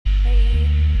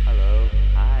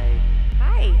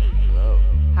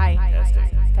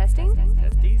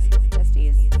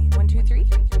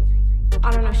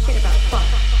I don't know shit about fuck.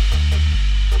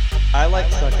 I like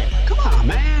sucking. Come on,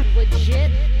 man. Legit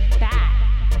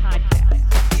bad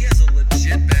podcast. He has a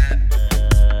legit bat.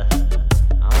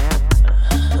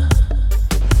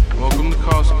 Welcome to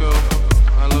Costco.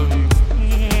 I love you.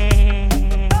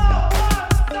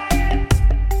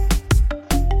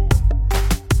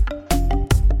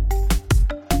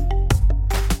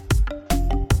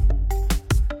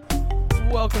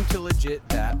 Welcome to Legit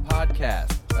That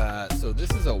Podcast. So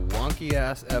this is a wonky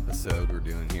ass episode we're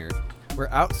doing here. We're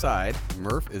outside.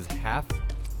 Murph is half.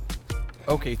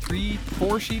 Okay,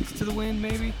 4 sheets to the wind,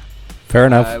 maybe. Fair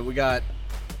enough. We got.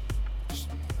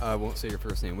 I won't say your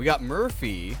first name. We got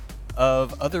Murphy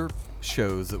of other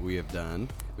shows that we have done.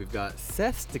 We've got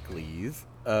Sesticles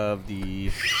of the.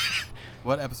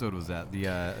 What episode was that? The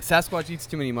Sasquatch Eats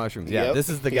Too Many Mushrooms. Yeah, Yep. this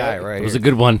is the guy, right? It was a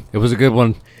good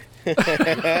one.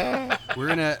 We're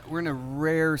in a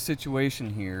rare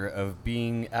situation here of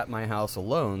being at my house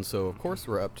alone, so of course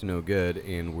we're up to no good,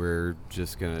 and we're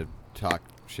just gonna talk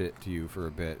shit to you for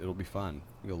a bit. It'll be fun.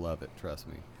 You'll love it. Trust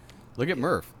me. Look at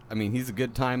Murph. I mean, he's a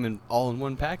good time and all in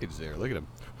one package there. Look at him.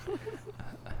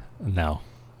 No.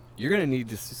 You're gonna need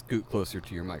to scoot closer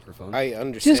to your microphone. I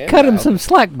understand. Just cut him that. some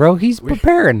slack, bro. He's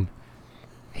preparing.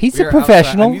 He's We a are outside.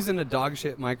 professional. I'm using a dog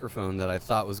shit microphone that I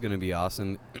thought was gonna be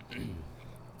awesome.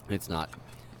 It's not.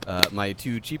 My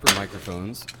 2 cheaper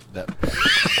microphones that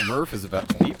Murph is about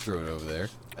to deep throat over there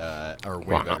are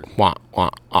way better.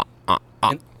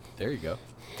 And there you go.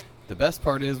 The best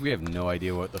part is we have no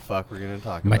idea what the fuck we're going to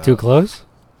talk Am I about. too close?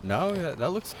 No,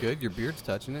 that looks good. Your beard's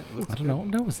touching it. It looks I don't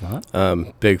good. know. No, it's not.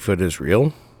 Bigfoot is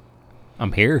real.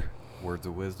 I'm here. Words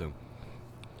of wisdom.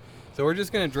 So we're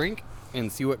just going to drink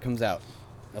and see what comes out.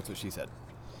 That's what she said.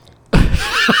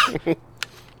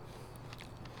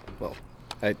 Well,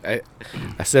 I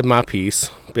said my piece.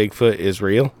 Bigfoot is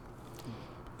real.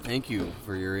 Thank you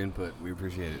for your input. We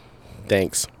appreciate it.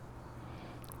 Thanks.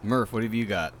 Murph, what have you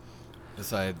got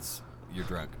besides you're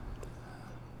drunk?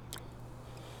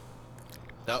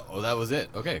 Oh, that was it.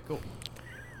 Okay, cool.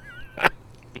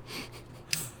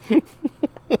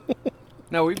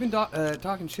 No, we've been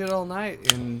talking shit all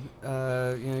night, and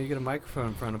you get a microphone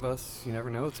in front of us. You never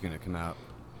know what's gonna come out.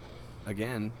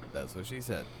 Again, that's what she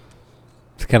said.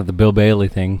 It's kind of the Bill Bailey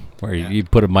thing, where Yeah. you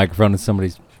put a microphone in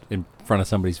front of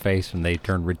somebody's face and they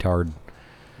turn retard.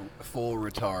 Full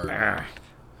retard.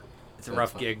 It's a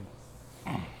rough gig.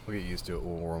 We'll get used to it.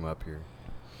 We'll warm up here.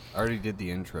 I already did the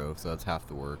intro, so that's half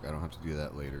the work. I don't have to do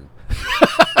that later.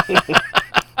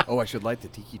 Oh, I should light the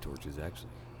tiki torches, actually.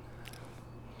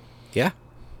 Yeah.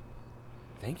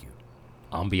 Thank you.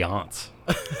 Ambiance.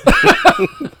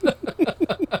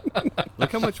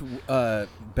 Look how much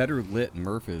better lit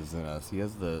Murph is than us. He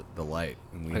has the light.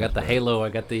 And we I got have the halo. I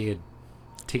got the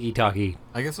tiki-taki.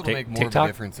 I guess it'll Tik- make more TikTok? of a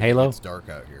difference Halo? if it's dark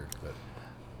out here. But.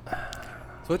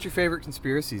 So what's your favorite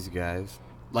conspiracies, guys?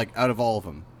 Like, out of all of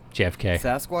them? JFK.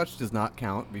 Sasquatch does not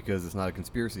count because it's not a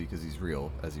conspiracy because he's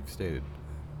real, as you've stated.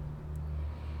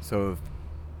 So if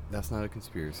that's not a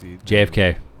conspiracy.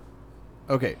 JFK.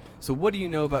 Okay, so what do you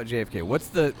know about JFK? What's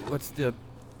the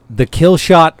The kill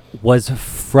shot was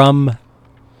from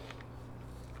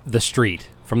the street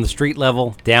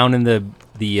level down in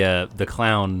the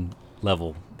clown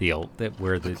level deal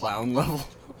where the clown level?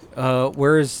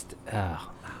 where's oh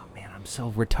man, I'm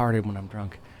so retarded when I'm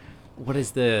drunk. What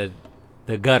is the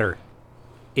gutter?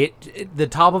 It the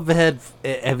top of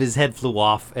his head flew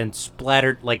off and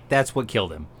splattered. Like, that's what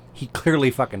killed him. He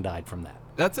clearly fucking died from that.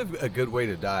 That's a good way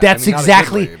to die. That's I mean, not a good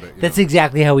exactly way, but, that's know.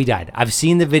 exactly how he died. I've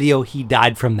seen the video. He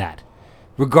died from that,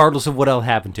 regardless of what else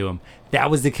happened to him.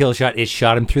 That was the kill shot. It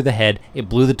shot him through the head. It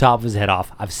blew the top of his head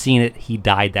off. I've seen it. He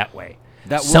died that way.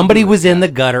 That will Somebody do it, was in yeah.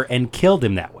 the gutter and killed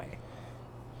him that way.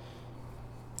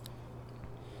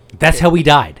 That's how he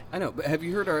died. I know, but have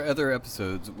you heard our other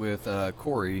episodes with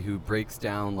Corey, who breaks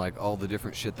down like all the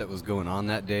different shit that was going on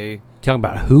that day? Talking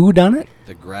about who done it?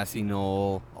 The grassy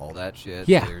knoll, all that shit.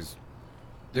 Yeah.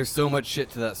 There's so much shit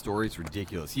to that story. It's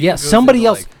ridiculous. He Yeah, goes somebody into,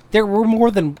 else. like- There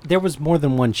was more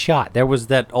than one shot. There was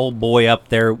that old boy up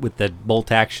there with the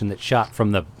bolt action that shot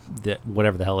from the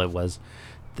whatever the hell it was,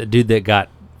 the dude that got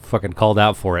fucking called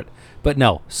out for it. But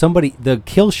no, the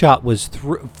kill shot was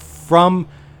from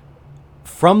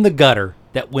the gutter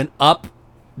that went up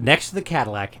next to the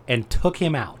Cadillac and took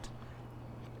him out.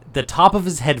 The top of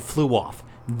his head flew off.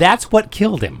 That's what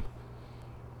killed him.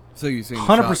 So you saying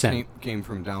 100%. came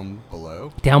from down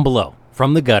below? Down below,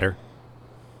 from the gutter.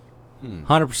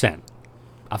 100%.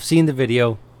 I've seen the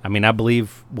video. I mean, I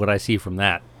believe what I see from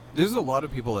that. There's a lot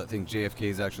of people that think JFK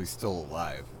is actually still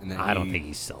alive. And that I don't think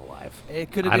he's still alive.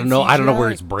 It could have I been don't know. I don't know where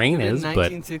CGI. his brain Could have is, been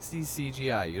but 1960s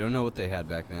CGI. You don't know what they had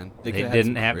back then. They they could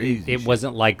didn't some have. crazy It shit.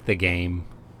 wasn't like the game.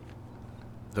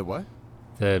 The what?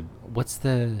 What's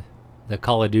the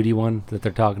Call of Duty one that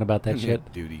they're talking about that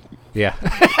shit? Duty. Yeah.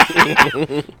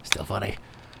 Still funny.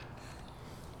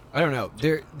 I don't know.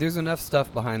 There's enough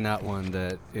stuff behind that one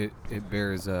that it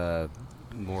bears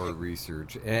more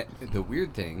research. And the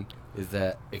weird thing is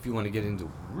that if you want to get into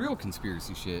real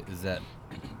conspiracy shit, is that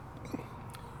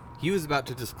he was about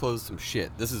to disclose some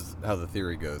shit. This is how the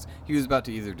theory goes. He was about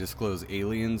to either disclose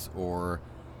aliens or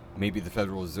maybe the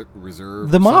Federal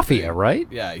Reserve. The or mafia, something. right?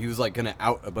 Yeah, he was like going to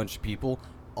out a bunch of people.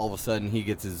 All of a sudden, he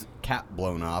gets his cap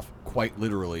blown off, quite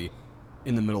literally,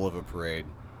 in the middle of a parade.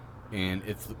 And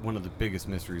it's one of the biggest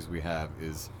mysteries we have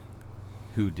is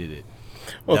who did it.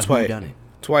 Well, Now, that's who why. done it?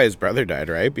 That's why his brother died,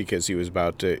 right? Because he was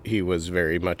about to. He was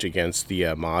very much against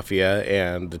the mafia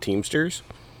and the Teamsters.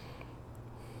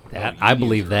 That unions I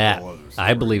believe are a that. whole other I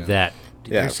story, believe yeah. that.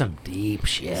 Dude, Yeah. There's some deep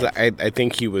shit. So I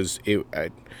think he was.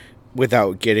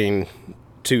 Without getting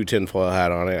too tinfoil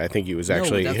hat on it, I think he was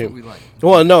actually. No, that's what we like.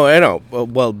 Well, no, I know.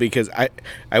 Well, because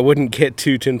I wouldn't get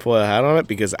too tinfoil hat on it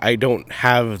because I don't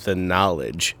have the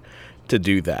knowledge to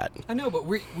do that. I know, but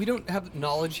we don't have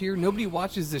knowledge here. Nobody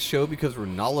watches this show because we're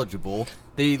knowledgeable.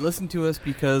 They listen to us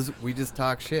because we just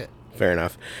talk shit. Fair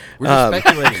enough. We're just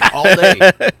speculating all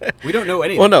day. We don't know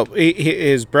anything. Well, no,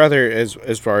 his brother, as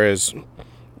far as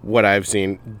what I've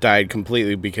seen, died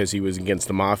completely because he was against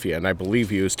the mafia, and I believe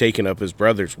he was taking up his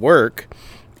brother's work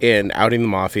in outing the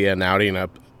mafia and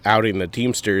outing the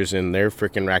Teamsters in their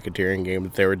freaking racketeering game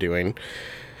that they were doing,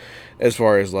 as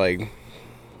far as like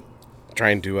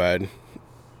trying to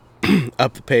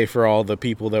up the pay for all the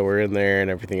people that were in there and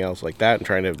everything else like that, and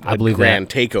trying to I believe grand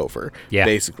takeover, Yeah.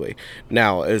 basically.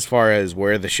 Now, as far as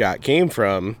where the shot came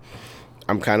from,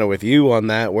 I'm kind of with you on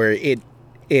that, where it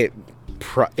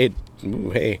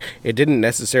didn't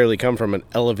necessarily come from an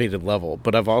elevated level,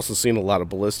 but I've also seen a lot of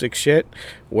ballistic shit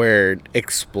where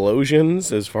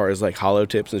explosions, as far as like hollow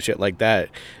tips and shit like that,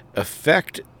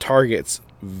 affect targets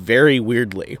very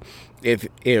weirdly. If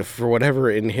for whatever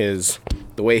in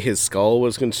the way his skull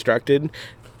was constructed,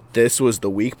 this was the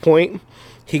weak point,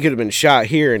 he could have been shot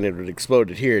here and it would have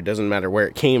exploded here. It doesn't matter where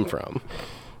it came from.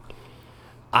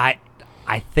 I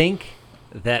think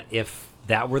that if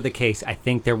that were the case, I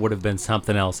think there would have been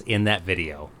something else in that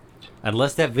video.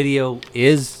 Unless that video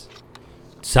is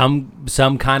some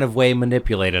kind of way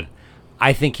manipulated,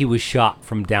 I think he was shot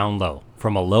from down low,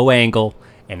 from a low angle,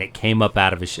 and it came up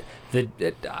out of his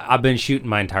I've been shooting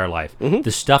my entire life. Mm-hmm.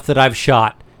 The stuff that I've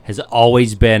shot has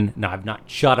always been, now I've not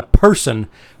shot a person,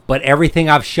 but everything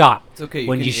I've shot, It's okay.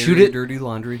 when can you air shoot your it, dirty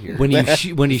laundry here. when you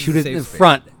when you shoot it in Safe the space.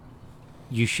 front,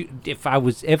 you shoot. If I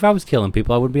was killing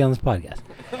people, I wouldn't be on this podcast.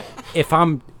 If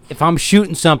I'm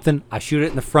shooting something, I shoot it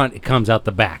in the front. It comes out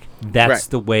the back. That's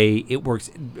Right. the way it works.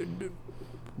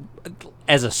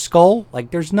 As a skull,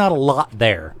 like there's not a lot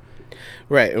there.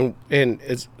 Right, and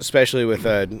it's, especially with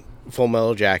Full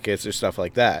Metal Jackets or stuff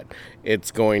like that, it's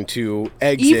going to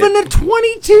exit. Even a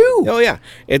 22. Oh yeah,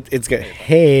 it's gonna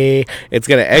it's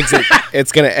gonna exit.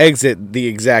 It's gonna exit the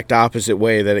exact opposite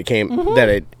way that it came, that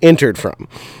it entered from.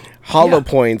 Hollow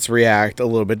points react a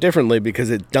little bit differently because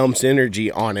it dumps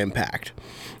energy on impact.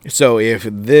 So if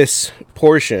this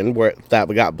portion where that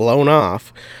got blown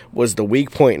off was the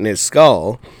weak point in his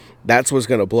skull, that's what's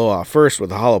gonna blow off first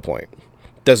with a hollow point.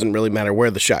 Doesn't really matter where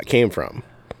the shot came from.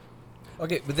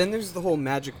 Okay, but then there's the whole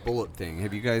magic bullet thing.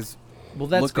 Have you guys Well,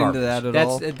 that's looked garbage. into that at That's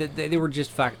all? they were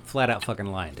just flat out fucking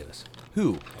lying to us.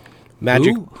 Who?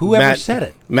 Magic. Whoever said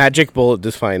it. Magic bullet.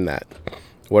 Define that.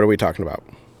 What are we talking about?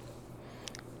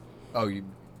 Oh, you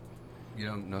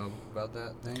don't know about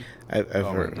that thing? I've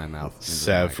Oh, heard my mouth. into the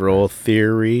several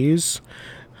theories.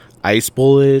 Ice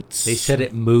bullets. They said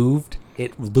it moved.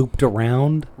 It looped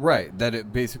around. Right, that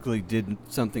it basically did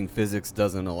something physics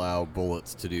doesn't allow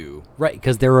bullets to do. Right,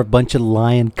 because they were a bunch of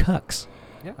lying cucks.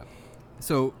 Yeah.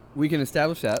 So we can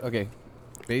establish that. Okay.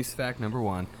 Base fact number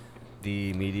 1: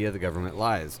 the media, the government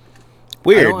lies.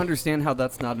 Weird. I don't understand how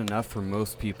that's not enough for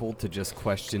most people to just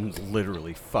question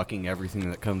literally fucking everything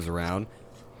that comes around.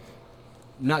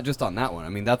 Not just on that one. I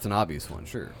mean, that's an obvious one,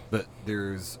 sure. But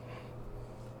there's,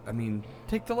 I mean,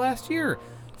 take the last year.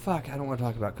 Fuck, I don't want to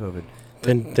talk about COVID.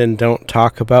 Then don't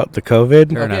talk about the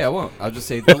COVID. Fair Okay, enough. I won't. I'll just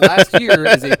say the last year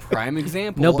is a prime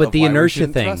example. No, but of the why we inertia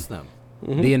shouldn't thing. trust them.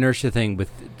 The inertia thing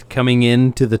with coming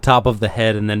into the top of the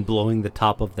head and then blowing the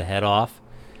top of the head off,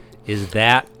 is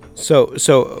that So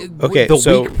okay. the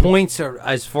So weak points are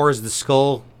as far as the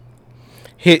skull.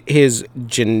 his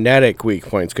genetic weak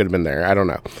points could have been there. I don't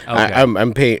know.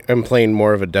 Okay. I'm playing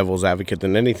more of a devil's advocate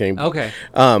than anything. Okay.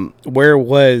 Where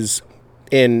was,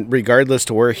 in regardless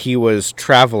to where he was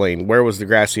traveling, where was the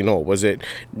grassy knoll? Was it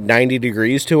 90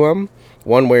 degrees to him,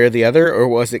 one way or the other, or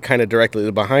was it kind of directly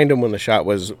behind him when the shot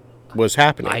was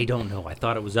happening? I don't know. I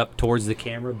thought it was up towards the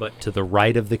camera, but to the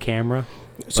right of the camera.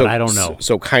 But I don't know.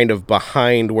 So kind of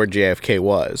behind where JFK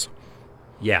was.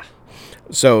 Yeah.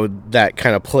 So that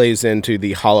kind of plays into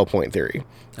the hollow point theory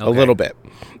a little bit.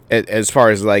 As far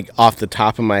as like off the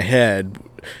top of my head,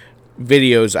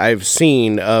 videos I've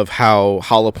seen of how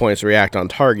hollow points react on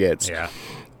targets,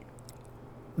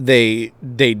 they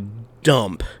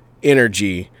dump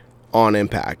energy on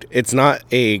impact. It's not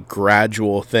a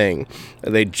gradual thing.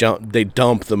 They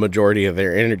dump the majority of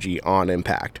their energy on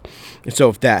impact. So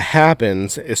if that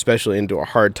happens, especially into a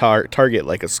hard target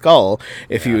like a skull,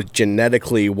 if you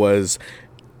genetically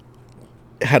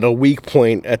had a weak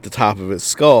point at the top of his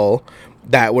skull,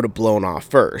 that would have blown off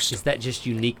first. Is that just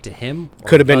unique to him? Or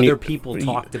Could have been other people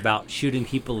talked about shooting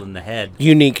people in the head.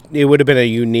 Unique. It would have been a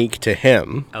unique to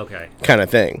him. Okay. Kind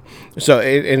of thing. So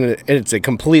it's a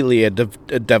completely a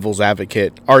devil's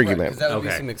advocate argument. Right, 'cause that would be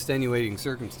some extenuating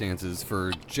circumstances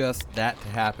for just that to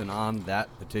happen on that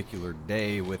particular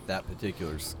day with that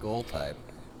particular skull type.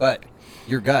 But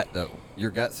your gut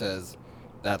says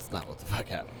that's not what the fuck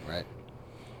happened, right?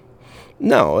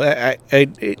 No,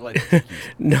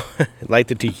 no, like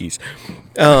the tikis.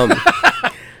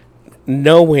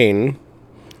 Knowing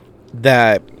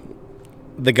that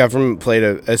the government played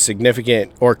a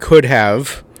significant, or could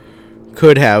have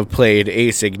played a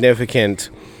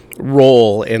significant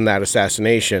role in that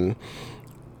assassination,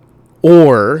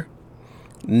 or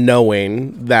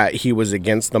knowing that he was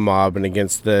against the mob and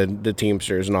against the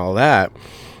Teamsters and all that,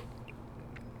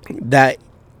 that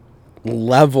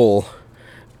level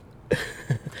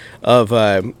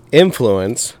of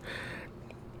influence,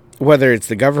 whether it's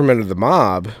the government or the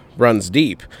mob, runs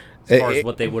deep. As far as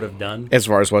what they would have done? As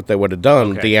far as what they would have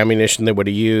done, Okay. the ammunition they would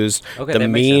have used, Okay, the that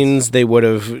makes means sense. they would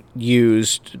have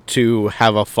used to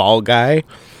have a fall guy.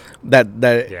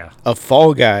 Yeah. A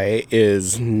fall guy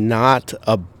is not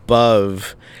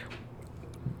above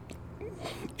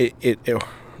it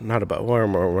not above. Where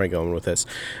am I going with this?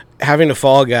 Having a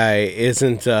fall guy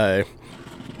isn't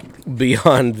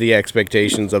beyond the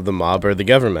expectations of the mob or the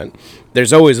government.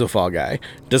 There's always a fall guy.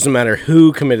 Doesn't matter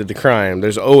who committed the crime,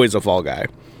 there's always a fall guy.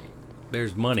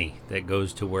 There's money that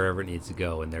goes to wherever it needs to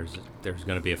go, and there's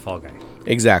going to be a fall guy.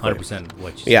 Exactly. 100%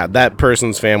 what you Yeah, said. that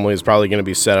person's family is probably going to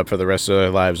be set up for the rest of their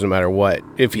lives no matter what,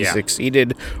 if he Yeah.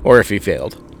 succeeded or if he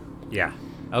failed. Yeah.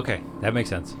 Okay, that makes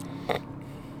sense.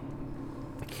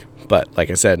 But like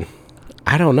I said,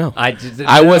 I don't know.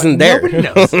 I wasn't there. Nobody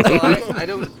knows. So I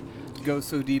don't go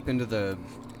so deep into the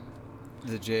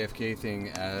JFK thing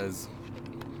as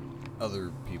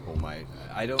other people might.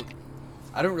 I don't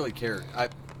really care.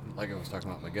 Like I was talking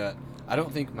about my gut. I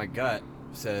don't think my gut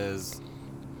says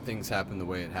things happen the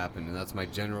way it happened, and that's my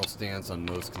general stance on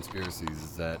most conspiracies.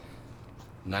 Is that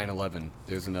 9/11?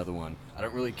 There's another one. I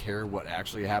don't really care what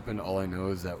actually happened. All I know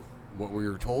is that what we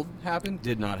were told happened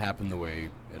did not happen the way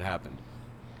it happened.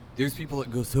 There's people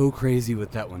that go so crazy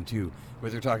with that one too,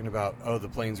 where they're talking about, oh, the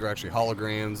planes were actually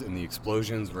holograms and the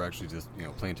explosions were actually just,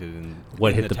 planted in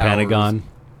What in hit the towers. Pentagon?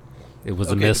 It was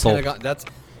a Okay, missile. The Pentagon, that's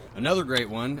another great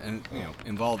one, and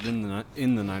involved in the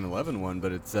 9/11 one,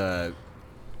 but it's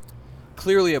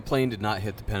clearly a plane did not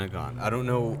hit the Pentagon. I don't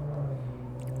know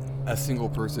a single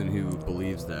person who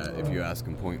believes that. If you ask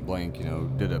them point blank,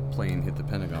 did a plane hit the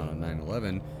Pentagon on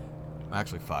 9/11?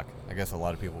 Actually, fuck. I guess a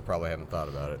lot of people probably haven't thought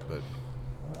about it, but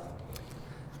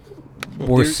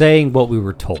We're saying what we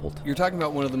were told. you're talking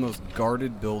about one of the most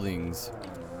guarded buildings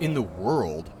in the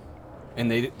world, and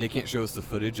they can't show us the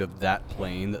footage of that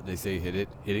plane that they say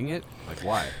hitting it. Like,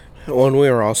 why? When we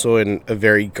were also in a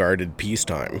very guarded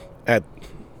peacetime.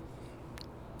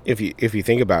 If you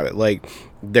think about it, like,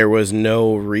 there was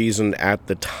no reason at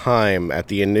the time, at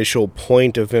the initial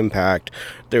point of impact,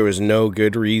 there was no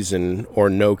good reason, or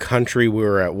no country we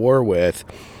were at war with,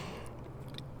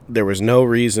 there was no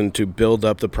reason to build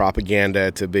up the propaganda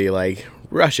to be like,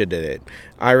 Russia did it,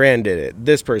 Iran did it,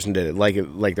 this person did it,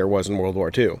 like there was in World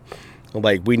War II.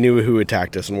 Like, we knew who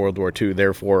attacked us in World War II,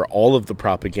 therefore all of the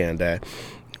propaganda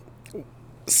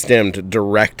stemmed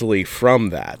directly from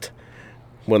that.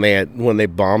 When they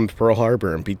bombed Pearl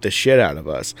Harbor and beat the shit out of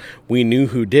us, we knew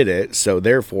who did it, so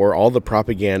therefore all the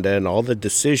propaganda and all the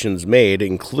decisions made,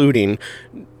 including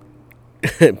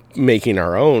making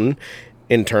our own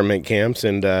internment camps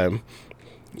and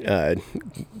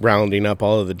rounding up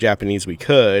all of the Japanese we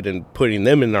could and putting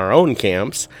them in our own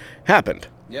camps, happened.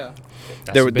 Yeah.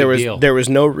 That's a big deal. There was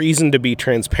no reason to be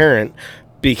transparent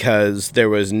because there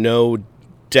was no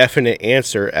definite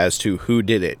answer as to who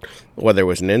did it, whether it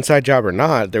was an inside job or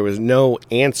not. There was no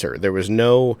answer. There was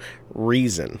no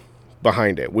reason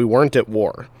behind it. We weren't at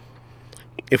war.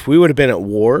 If we would have been at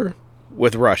war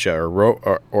with Russia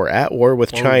or at war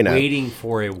with China, waiting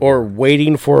for a war. or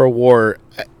waiting for a war,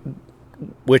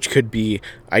 which could be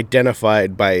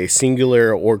identified by a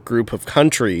singular or group of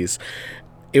countries,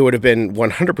 it would have been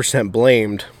 100%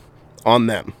 blamed on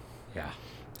them. Yeah.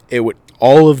 It would,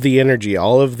 all of the energy,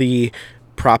 all of the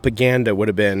propaganda would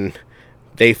have been,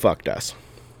 they fucked us.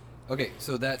 Okay,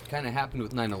 so that kind of happened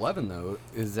with 9/11, though,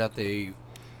 is that they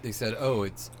said, oh,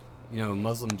 it's,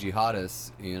 Muslim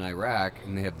jihadists in Iraq,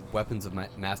 and they have weapons of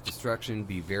mass destruction.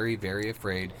 Be very, very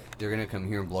afraid. They're going to come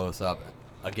here and blow us up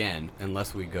again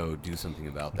unless we go do something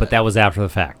about that. But that was after the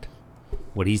fact.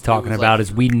 What he's talking was about like-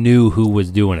 is we knew who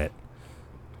was doing it.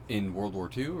 In World War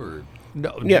II, or?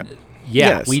 No, Yeah.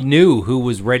 Yeah, Yes. we knew who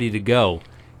was ready to go,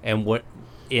 and what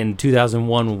in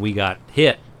 2001 when we got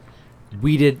hit,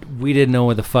 we didn't know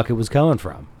where the fuck it was coming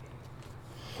from.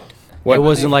 What- It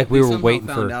wasn't like we They were somehow waiting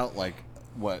found for. out, like,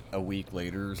 what, a week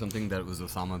later or something, that it was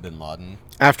Osama bin Laden?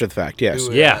 After the fact, yes.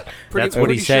 Who, Yeah, pretty, that's what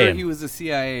pretty he's sure saying. he was a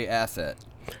CIA asset.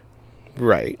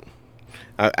 Right.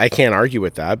 I can't argue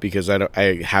with that because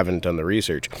I haven't done the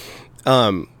research.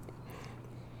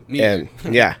 Me And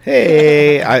either. yeah,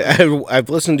 hey, I've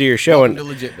listened to your show Welcome and to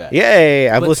Legit Bat. yay,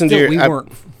 I've But listened still, to your. we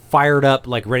weren't fired up,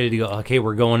 like ready to go. Okay,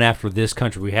 we're going after this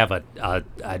country. We have a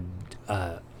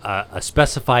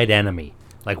specified enemy.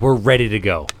 Like we're ready to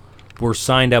go. We're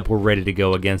signed up. We're ready to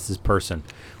go against this person.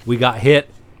 We got hit.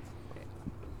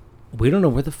 We don't know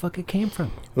where the fuck it came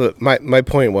from. Look, my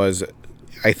point was,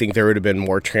 I think there would have been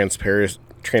more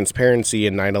transparency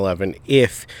in 9/11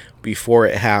 if before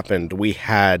it happened we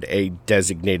had a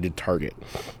designated target,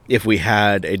 if we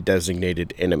had a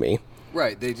designated enemy.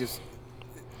 Right, they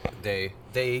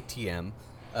TM,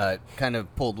 kind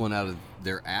of pulled one out of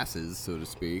their asses, so to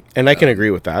speak. And I can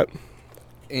agree with that.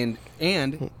 And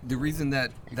the reason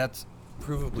that that's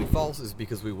provably false is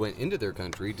because we went into their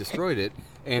country, destroyed it,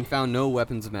 and found no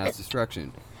weapons of mass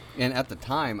destruction. And at the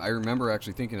time, I remember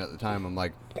actually thinking at the time, I'm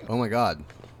like, oh my god.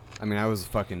 I mean, I was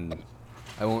fucking...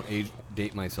 I won't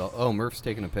date myself. Oh, Murph's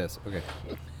taking a piss. Okay.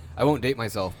 I won't date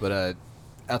myself, but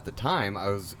at the time, I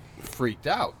was freaked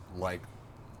out. Like,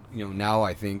 now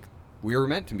I think we were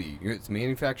meant to be. It's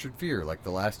manufactured fear, like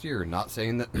the last year. Not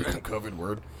saying that COVID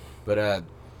word, but it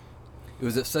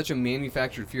was such a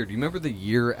manufactured fear. Do you remember the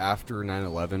year after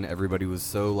 9/11? Everybody was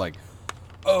so like,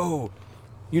 oh,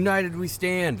 united we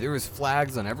stand. There was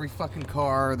flags on every fucking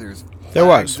car. There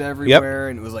flags was. everywhere,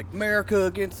 and it was like America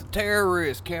against the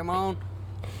terrorists. Come on.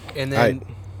 And then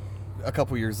a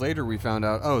couple years later, we found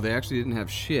out, oh, they actually didn't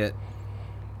have shit.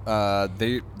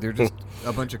 They're just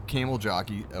a bunch of camel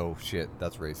jockey. Oh shit,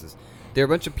 that's racist. They're a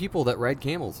bunch of people that ride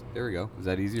camels. There we go. Is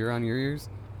that easier on your ears?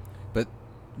 But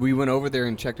we went over there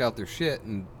and checked out their shit,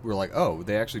 and we're like, oh,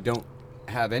 they actually don't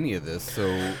have any of this. So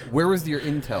where was your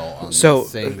intel on So,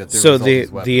 this, saying that there was all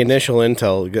these weapons? the initial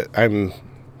intel. I'm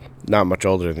not much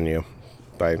older than you,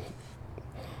 by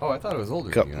Oh, I thought it was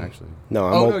older Co- than you, actually. no,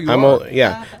 I'm Oh, old. no, you I'm are. old.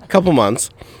 Yeah, a couple months.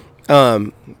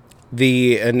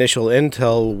 The initial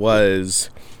intel was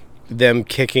them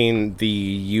kicking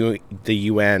the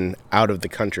UN out of the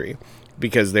country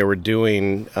because they were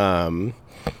doing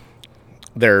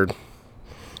their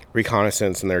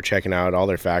reconnaissance and they're checking out all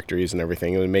their factories and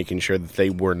everything and making sure that they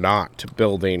were not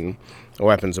building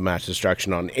weapons of mass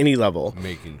destruction on any level.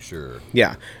 Making sure.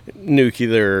 Yeah,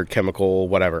 nuclear, chemical,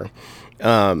 whatever.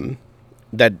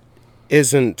 That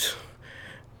isn't.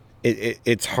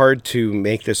 It's hard to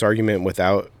make this argument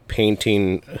without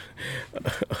painting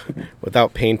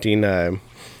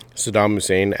Saddam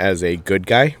Hussein as a good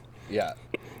guy, Yeah.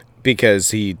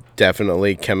 because he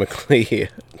definitely chemically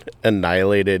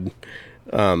annihilated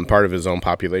part of his own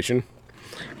population.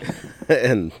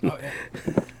 And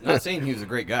Not saying he was a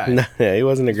great guy. yeah, he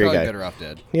wasn't a He's great probably guy. better off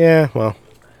dead. Yeah, well,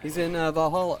 He's in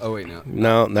Valhalla. Oh, wait, no.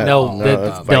 no,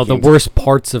 The Vikings. worst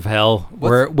parts of hell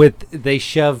where they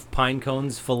shove pine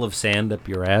cones full of sand up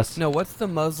your ass. No, what's the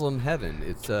Muslim heaven?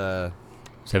 It's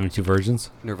 72 virgins.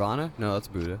 Nirvana? No, that's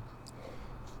Buddha.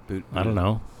 I don't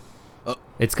know. Oh.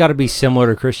 It's got to be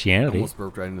similar to Christianity. Almost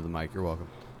burped right into the mic. You're welcome.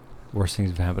 Worst things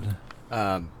have happened.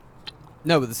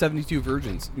 No, but the 72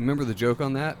 virgins. You remember the joke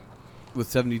on that? With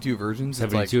 72 virgins?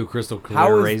 It's 72 like, crystal clear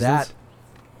how is raisins. that?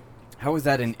 How is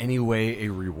that in any way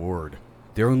a reward?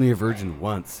 They're only a virgin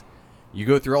once. You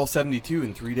go through all 72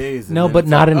 in 3 days. And No, then but it's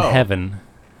not like, in oh. heaven.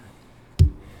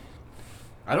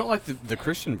 I don't like the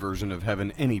Christian version of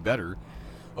heaven any better.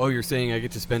 Oh, you're saying I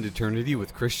get to spend eternity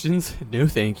with Christians? No,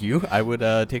 thank you. I would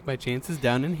take my chances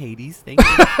down in Hades. Thank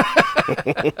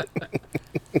you.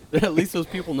 At least those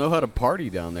people know how to party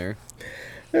down there.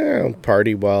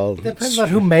 Party well. Depends on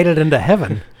who made it into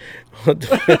heaven.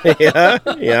 Yeah.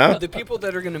 The people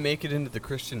that are going to make it into the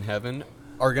Christian heaven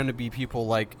are going to be people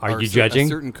like Are you a judging?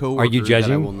 certain coworker Are you that I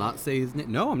judging? will not say his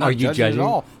name. No, I'm not Are you judging judging? at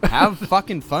all. Have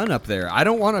fucking fun up there. I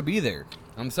don't want to be there.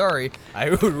 I'm sorry. I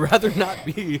would rather not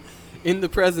be in the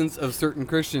presence of certain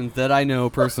Christians that I know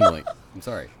personally. I'm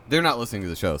sorry. They're not listening to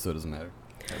the show, so it doesn't matter.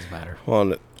 Doesn't matter. Well,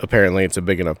 and apparently it's a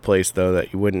big enough place, though,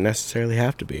 that you wouldn't necessarily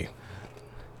have to be.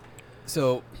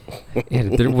 So Yeah,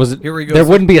 there was. here we go. There So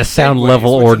wouldn't be a sound segue,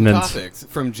 level switching ordinance. Topics,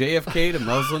 from JFK to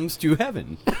Muslims to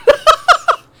heaven.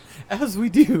 As we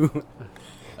do.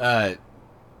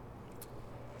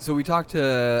 So we talked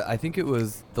to, I think it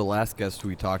was the last guest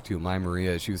we talked to, Mai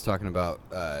Maria. She was talking about,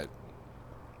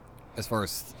 as far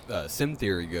as sim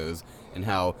theory goes, and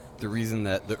how the reason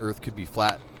that the Earth could be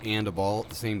flat and a ball at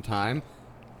the same time,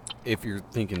 if you're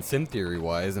thinking sim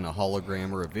theory-wise in a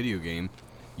hologram or a video game,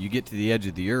 you get to the edge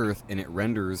of the Earth and it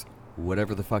renders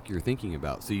whatever the fuck you're thinking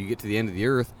about. So you get to the end of the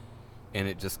Earth and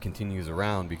it just continues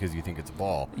around because you think it's a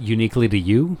ball. Uniquely to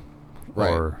you,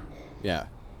 Right. or Yeah.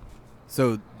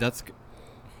 So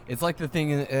it's like the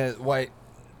thing why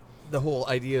the whole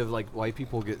idea of like why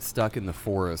people get stuck in the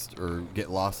forest or get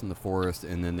lost in the forest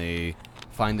and then they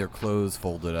find their clothes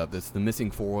folded up. It's the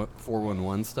missing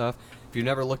 411 stuff. If you're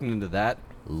never looking into that,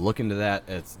 look into that.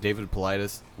 It's David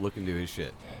Paulides. Look into his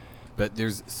shit. But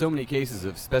there's so many cases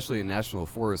of, especially in national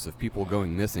forests, of people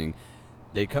going missing.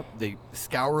 They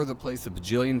scour the place a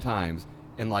bajillion times,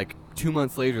 and like 2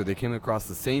 months later, they came across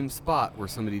the same spot where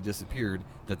somebody disappeared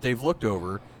that they've looked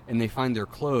over, and they find their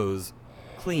clothes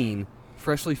clean,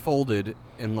 freshly folded,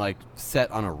 and like set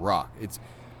on a rock. It's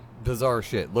bizarre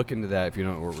shit. Look into that if you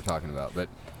don't know what we're talking about. But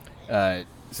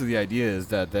so the idea is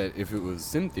that if it was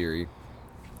sim theory,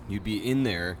 you'd be in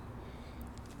there,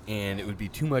 and it would be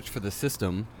too much for the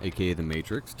system, aka the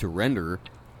Matrix, to render,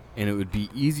 and it would be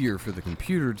easier for the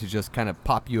computer to just kind of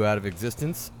pop you out of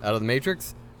existence, out of the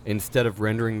Matrix, instead of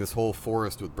rendering this whole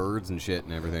forest with birds and shit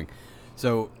and everything.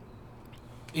 So,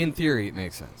 in theory, it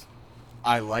makes sense.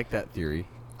 I like that theory.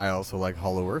 I also like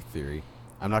Hollow Earth theory.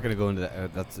 I'm not going to go into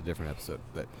that. That's a different episode.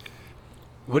 But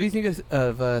what do you think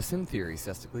of sim theory,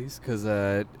 Sestacles?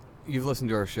 Because you've listened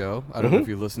to our show. I don't know if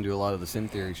you've listened to a lot of the sim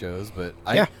theory shows, but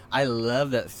I love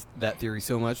that theory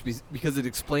so much because it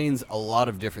explains a lot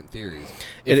of different theories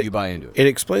if you buy into it. It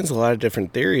explains a lot of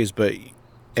different theories, but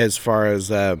as far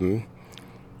as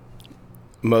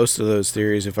most of those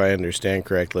theories, if I understand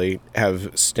correctly,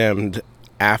 have stemmed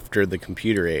after the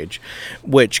computer age,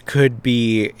 which could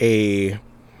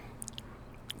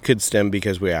stem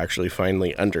because we actually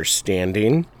finally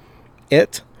understanding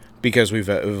it, because we've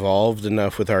evolved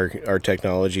enough with our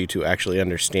technology to actually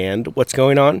understand what's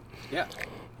going on. Yeah.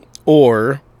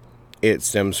 Or it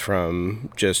stems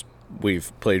from just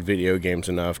we've played video games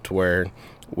enough to where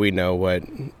we know what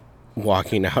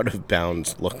walking out of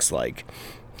bounds looks like.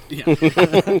 Yeah.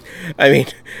 I mean,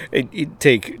 it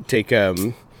take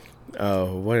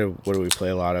what do we play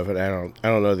a lot of it? I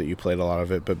don't know that you played a lot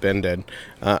of it, but Ben did.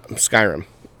 Skyrim.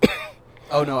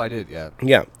 Oh no, I did. Yeah.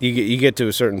 Yeah, you get to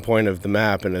a certain point of the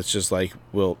map, and it's just like,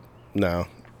 well, no,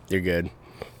 you're good.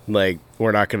 Like,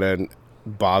 we're not gonna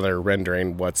bother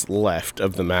rendering what's left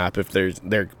of the map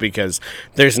because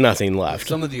there's nothing left.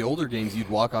 Some of the older games, you'd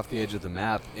walk off the edge of the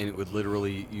map, and it would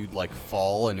literally, you'd like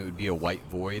fall, and it would be a white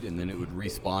void, and then it would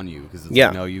respawn you because it's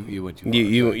like, no, you went too far.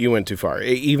 You went too far.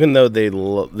 Even though they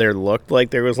looked like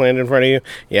there was land in front of you,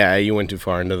 yeah, you went too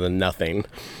far into the nothing.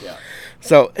 Yeah.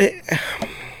 So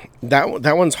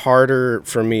that one's harder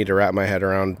for me to wrap my head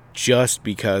around, just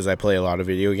because I play a lot of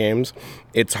video games.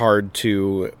 It's hard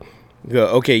to go,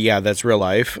 okay, yeah, that's real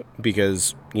life,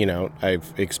 because,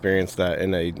 I've experienced that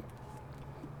in a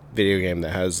video game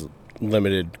that has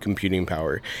limited computing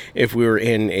power. If we were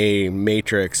in a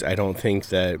Matrix, I don't think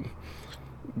that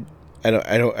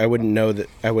I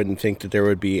wouldn't think that there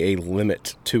would be a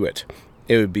limit to it.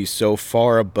 It would be so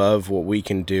far above what we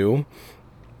can do,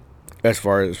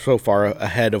 so far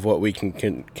ahead of what we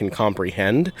can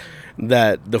comprehend,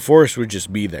 that the force would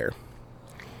just be there.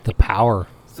 the power.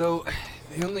 So,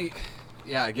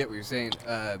 I get what you're saying.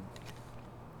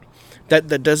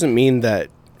 That doesn't mean that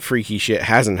freaky shit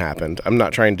hasn't happened. I'm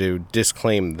not trying to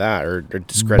disclaim that or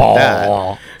discredit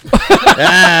that.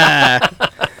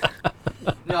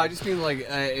 No, I just mean like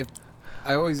if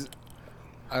I always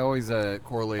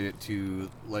correlate it to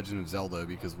Legend of Zelda,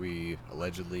 because we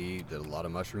allegedly did a lot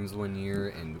of mushrooms one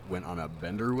year and went on a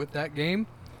bender with that game.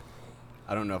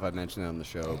 I don't know if I mentioned it on the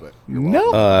show, but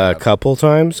No. A couple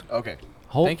times. Okay.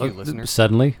 Hold- Thank you, listener.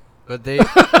 Suddenly, But they,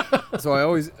 so I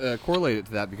always correlate it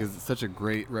to that because it's such a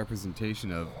great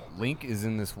representation of Link is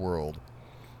in this world,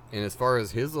 and as far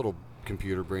as his little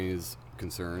computer brain is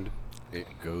concerned, it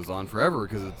goes on forever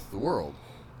because it's the world.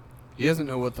 He doesn't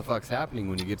know what the fuck's happening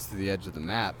when he gets to the edge of the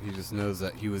map. He just knows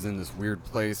that he was in this weird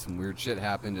place and weird shit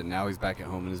happened, and now he's back at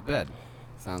home in his bed.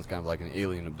 Sounds kind of like an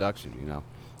alien abduction, you know?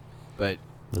 But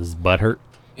does his butt hurt?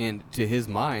 and to his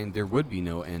mind, there would be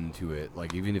no end to it.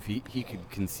 Like, even if he could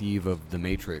conceive of the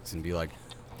Matrix and be like,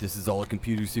 this is all a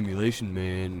computer simulation,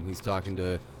 man. And he's talking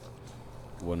to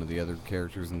one of the other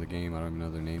characters in the game. I don't even know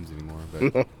their names anymore.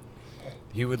 But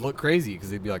he would look crazy because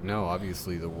he'd be like, no,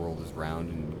 obviously the world is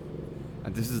round.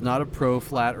 And this is not a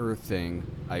pro-flat Earth thing.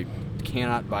 I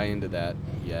cannot buy into that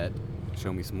yet.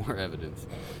 Show me some more evidence.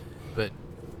 But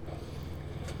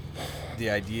the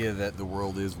idea that the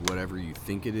world is whatever you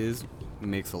think it is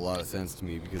makes a lot of sense to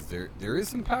me because there is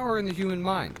some power in the human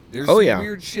mind. There's Oh, some yeah.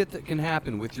 weird shit that can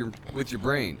happen with your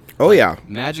brain. Oh, Like, yeah.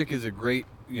 Magic is a great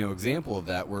example of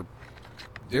that. Where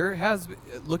there has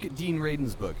look at Dean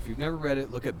Radin's book. If you've never read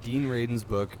it, look up Dean Radin's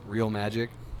book, Real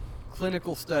Magic.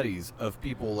 Clinical studies of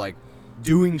people like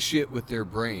doing shit with their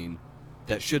brain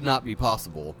that should not be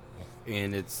possible,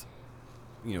 and it's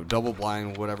double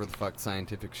blind, whatever the fuck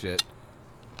scientific shit.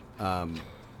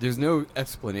 There's no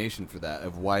explanation for that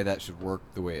of why that should work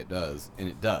the way it does, and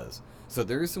it does. So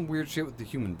there is some weird shit with the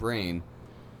human brain.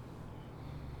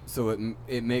 So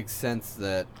it makes sense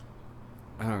that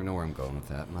I don't know where I'm going with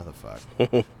that,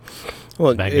 motherfucker.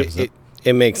 Well, Magnificent.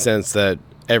 it makes sense that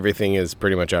everything is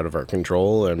pretty much out of our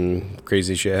control and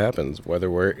crazy shit happens, whether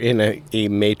we're in a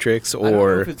matrix I don't know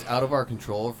or if it's out of our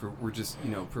control, if we're just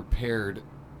prepared.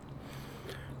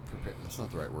 That's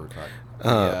not the right word.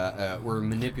 We're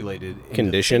manipulated. Into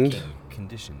Conditioned? thinking-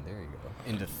 Conditioned. There you go.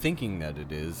 Into thinking that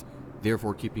it is,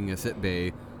 therefore keeping us at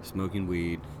bay, smoking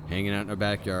weed, hanging out in our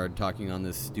backyard, talking on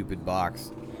this stupid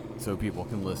box, so people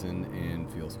can listen and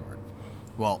feel smart.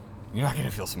 Well, you're not gonna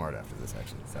feel smart after this,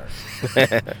 actually.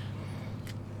 Sorry.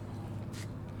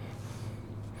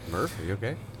 Murph, are you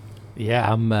okay?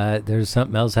 Yeah, I'm. There's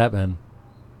something else happening.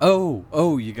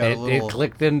 Oh, you got It, a little. it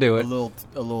clicked into it. A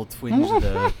little twinge of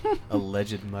the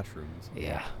alleged mushrooms.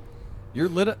 Yeah. You're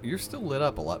lit up. You're still lit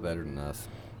up a lot better than us.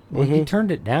 Well, you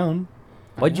turned it down.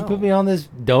 Why'd you know. put me on this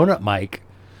donut mic?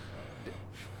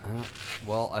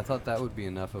 Well, I thought that would be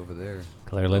enough over there.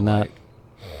 Clearly not.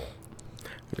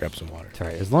 grab some water. That's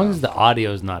right. As long as the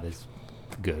audio's not as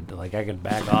good, like I can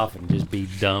back off and just be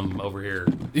dumb over here.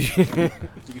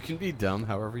 You can be dumb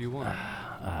however you want.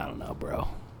 I don't know, bro.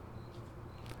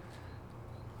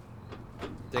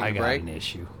 Take I a got break. an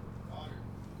issue.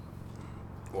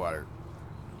 Water.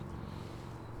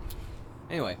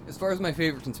 Anyway, as far as my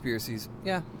favorite conspiracies,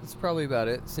 yeah, that's probably about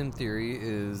it. Sim Theory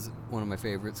is one of my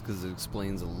favorites because it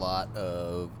explains a lot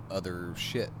of other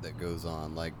shit that goes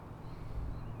on. Like,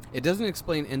 it doesn't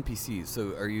explain NPCs. So,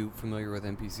 are you familiar with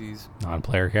NPCs?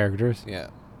 Non-player characters.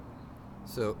 Yeah.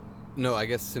 So, no, I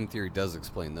guess Sim Theory does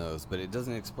explain those, but it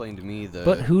doesn't explain to me the.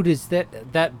 But who does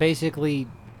that? That basically,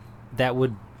 that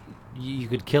would you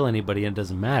could kill anybody and it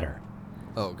doesn't matter.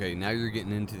 Oh, okay. Now you're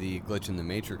getting into the Glitch in the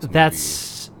Matrix movie.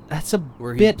 That's a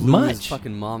Where he bit blew his much.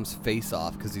 fucking mom's face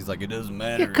off because he's like, it doesn't Yeah,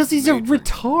 matter. because it's he's a Matrix."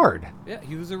 retard. Yeah,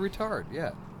 he was a retard.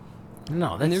 Yeah.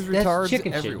 No, And that's, there's retards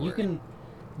chicken everywhere. shit.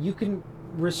 You can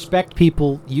respect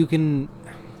people. You can.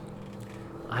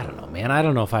 I don't know, man. I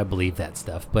don't know if I believe that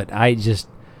stuff, but I just.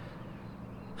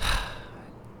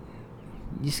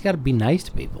 You just got to be nice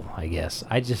to people, I guess.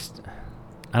 I don't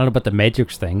know about the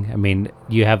Matrix thing. I mean,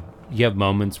 you have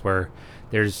moments where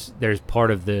there's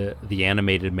part of the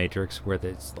animated Matrix where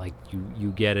it's like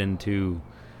you get into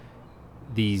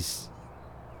these.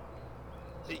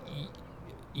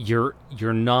 You're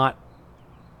not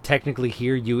technically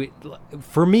here.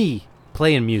 For me,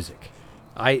 playing music,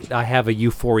 I have a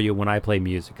euphoria when I play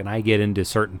music, and I get into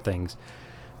certain things,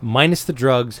 minus the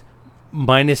drugs,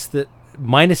 minus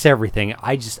everything.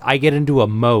 I get into a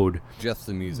mode Just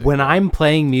the music. when I'm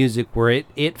playing music where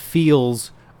it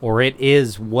feels, or it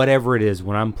is whatever it is,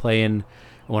 when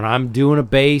I'm doing a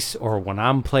bass, or when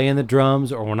I'm playing the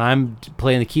drums, or when I'm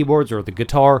playing the keyboards or the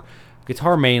guitar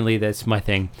mainly, that's my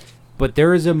thing. But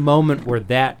there is a moment where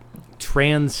that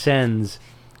transcends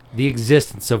the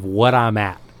existence of what I'm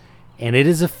at. And it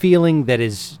is a feeling that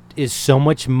is so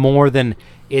much more than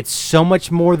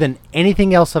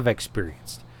anything else I've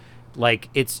experienced. Like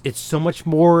it's so much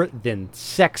more than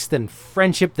sex, than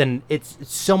friendship, than it's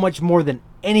so much more than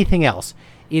anything else.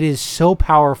 It is so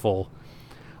powerful.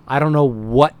 I don't know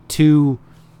what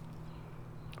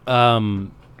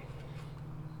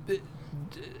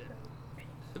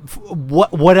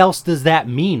what else does that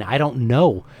mean? I don't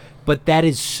know. But that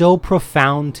is so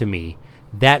profound to me.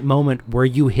 That moment where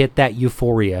you hit that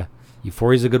euphoria.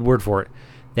 Euphoria is a good word for it.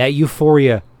 That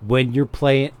euphoria when you're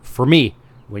playing, for me,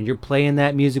 when you're playing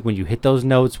that music, when you hit those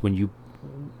notes, and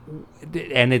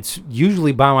it's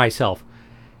usually by myself,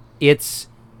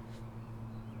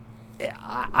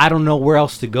 I don't know where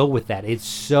else to go with that. It's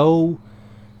so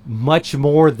much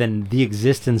more than the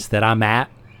existence that I'm at.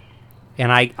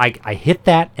 And I hit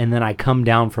that, and then I come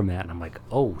down from that, and I'm like,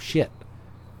 oh, shit.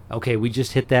 Okay, we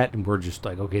just hit that, and we're just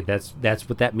like, okay, that's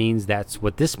what that means. That's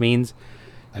what this means.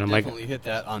 And I'm like, definitely hit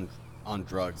that on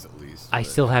drugs at least. I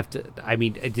still have to. I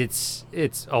mean, it's.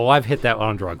 Oh, I've hit that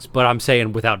on drugs, but I'm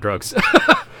saying without drugs.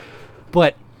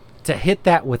 But to hit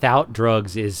that without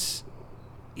drugs is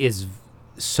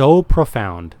so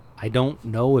profound. I don't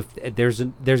know if there's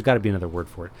got to be another word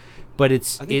for it, but I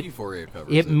think euphoria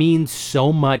covers it means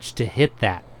so much to hit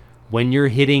that when you're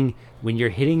hitting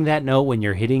that note,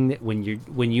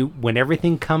 when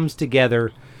everything comes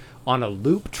together on a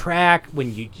loop track,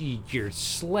 when you're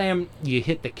slam, you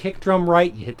hit the kick drum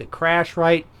right, you hit the crash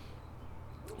right,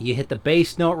 you hit the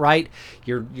bass note right,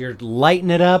 you're lighting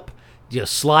it up, you're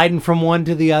sliding from one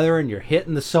to the other, and you're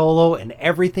hitting the solo, and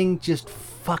everything just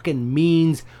fucking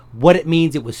means what it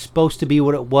means. It was supposed to be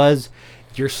what it was.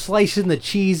 You're slicing the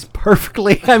cheese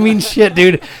perfectly. I mean, shit,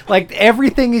 dude. Like,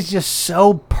 everything is just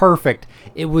so perfect.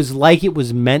 It was like it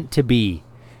was meant to be.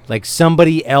 Like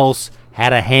somebody else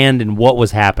had a hand in what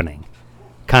was happening,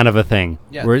 kind of a thing.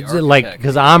 Yeah, where the it's like, architect,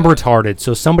 because I'm retarded,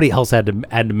 so somebody else had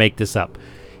to make this up.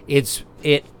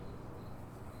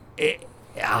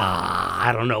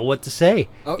 I don't know what to say.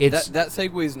 Oh, It's that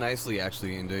segues nicely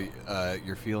actually into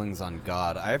your feelings on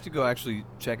God. I have to go actually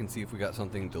check and see if we got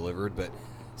something delivered, but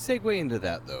segue into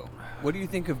that though. What do you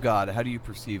think of God? How do you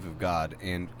perceive of God?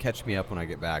 And catch me up when I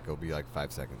get back. It'll be like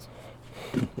 5 seconds.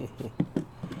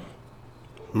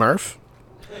 Murph?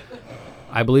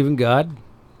 I believe in God.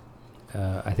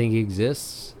 I think he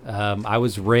exists. I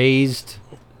was raised,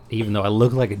 even though I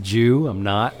look like a Jew, I'm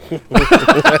not.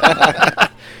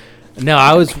 No,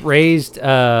 I was raised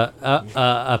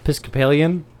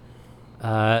Episcopalian.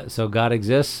 So God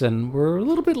exists, and we're a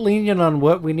little bit lenient on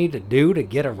what we need to do to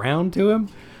get around to him.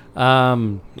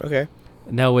 Okay.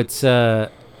 No, it's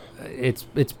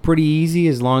pretty easy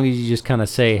as long as you just kind of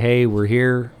say, "Hey, we're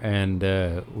here,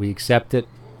 and we accept it,"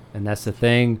 and that's the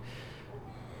thing.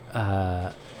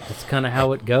 That's kind of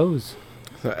how it goes.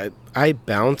 I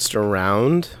bounced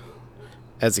around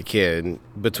as a kid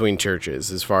between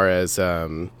churches, as far as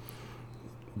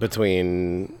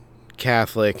between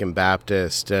Catholic and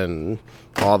Baptist and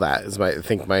all that. I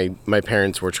think my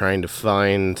parents were trying to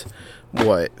find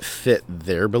what fit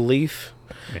their belief,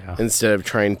 Yeah. instead of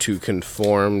trying to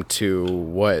conform to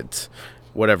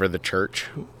whatever the church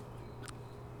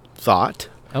thought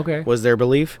Okay. was their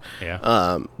belief.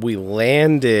 Yeah. We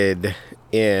landed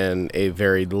in a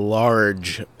very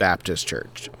large Baptist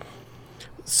church.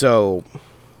 So,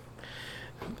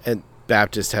 and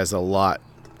Baptist has a lot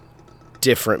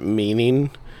different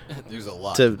meaning. There's a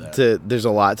lot There's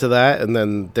a lot to that, and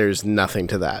then there's nothing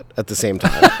to that at the same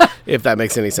time, if that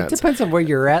makes any sense. Depends on where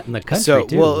you're at in the country, So,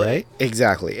 too, well, right?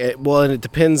 exactly. And it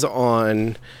depends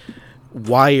on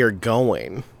why you're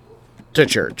going to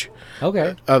church.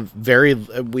 Okay.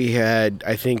 We had,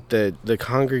 I think the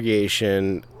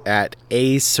congregation at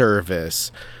a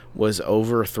service was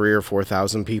over 3,000 or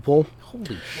 4,000 people.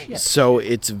 Holy shit. So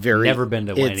it's very Never been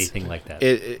to anything like that.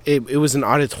 It was an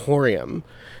auditorium.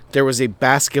 There was a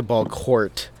basketball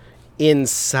court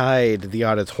inside the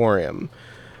auditorium.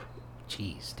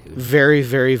 Jeez, dude. Very,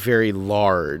 very, very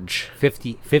large.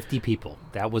 50 people.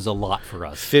 That was a lot for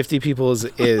us. 50 people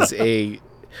is a...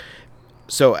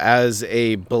 So as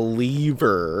a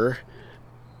believer,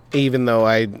 even though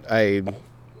I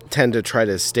tend to try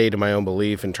to stay to my own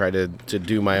belief and try to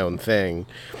do my own thing,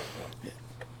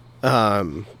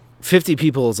 50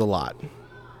 people is a lot.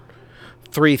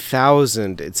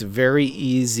 3,000, it's very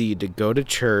easy to go to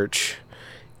church,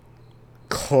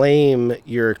 claim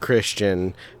you're a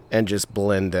Christian, and just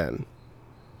blend in.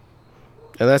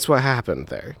 And that's what happened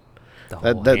there. The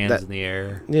whole hands in the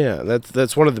air. Yeah,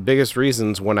 that's one of the biggest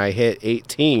reasons when I hit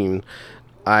 18,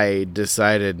 I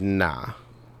decided nah.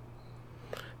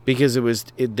 Because there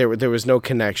was no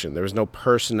connection, there was no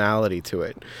personality to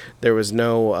it. There was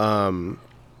no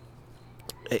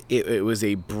it was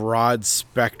a broad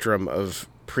spectrum of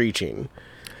preaching.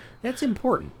 That's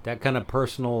important. That kind of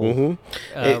personal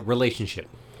relationship.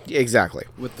 Exactly.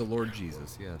 with the Lord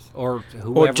Jesus, yes. Or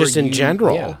whoever Or just in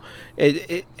general.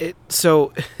 Yeah.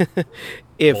 So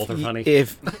if Both are funny.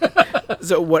 if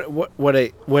so what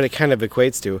it kind of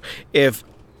equates to, if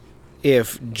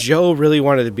if Joe really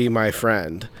wanted to be my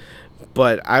friend,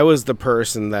 but I was the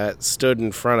person that stood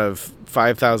in front of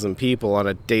 5,000 people on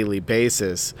a daily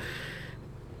basis,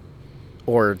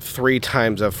 or 3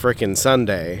 times a frickin'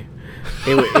 Sunday,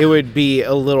 it would be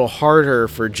a little harder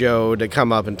for Joe to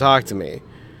come up and talk to me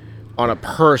on a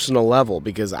personal level,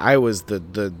 because I was the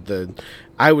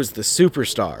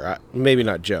superstar. Maybe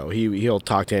not Joe. He'll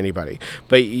talk to anybody,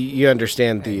 but you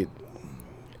understand the.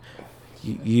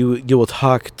 You will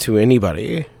talk to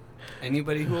anybody.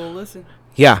 Anybody who will listen.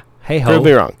 Yeah. Hey ho. Prove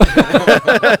me wrong.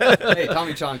 Hey,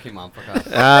 Tommy Chong came on. Fuck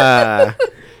off.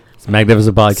 It's a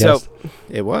magnificent podcast. So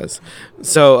it was.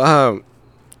 So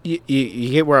you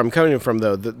get where I'm coming from,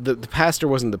 though. The pastor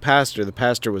wasn't the pastor. The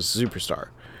pastor was a superstar.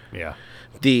 yeah.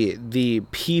 The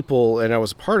people, and I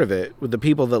was a part of it, with the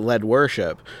people that led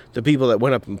worship, the people that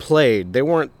went up and played, they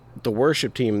weren't the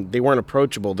worship team. They weren't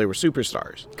approachable. They were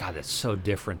superstars, God, that's so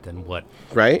different than what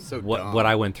right? So what dumb.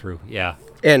 I went through. Yeah.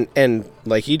 And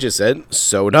like he just said,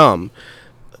 so dumb.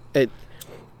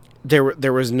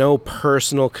 There was no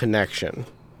personal connection.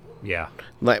 Yeah.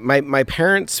 Like my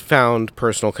parents found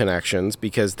personal connections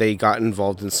because they got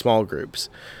involved in small groups,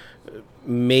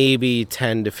 maybe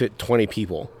 10 to 20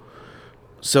 people.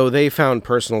 So they found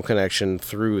personal connection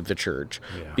through the church,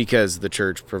 Yeah. because the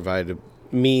church provided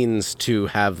means to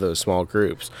have those small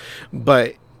groups.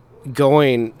 But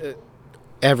going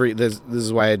this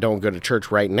is why I don't go to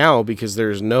church right now, because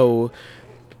there's no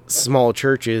small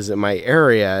churches in my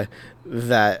area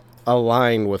that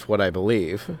align with what I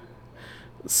believe.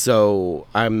 So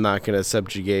I'm not going to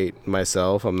subjugate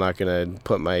myself. I'm not going to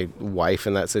put my wife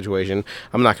in that situation.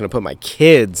 I'm not going to put my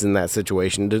kids in that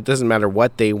situation. It doesn't matter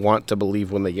what they want to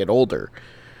believe when they get older.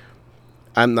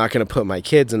 I'm not going to put my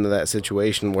kids into that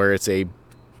situation where it's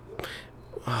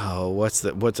what's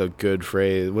a good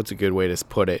phrase? What's a good way to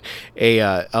put it?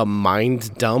 A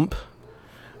mind dump.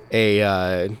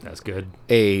 That's good.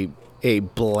 A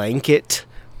blanket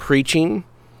preaching.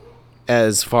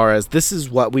 As far as this is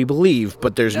what we believe,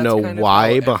 but there's That's no kind of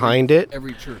why how behind it.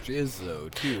 Every church is, though,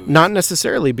 too. Not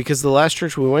necessarily, because the last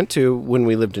church we went to when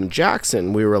we lived in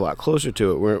Jackson, we were a lot closer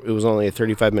to it. It was only a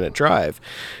 35-minute drive.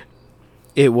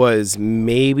 It was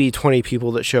maybe 20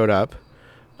 people that showed up.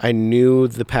 I knew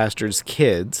the pastor's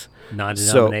kids.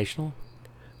 Non-denominational?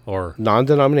 Or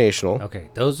Non-denominational. okay,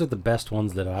 those are the best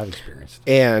ones that I've experienced.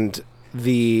 And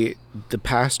the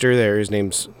pastor there, his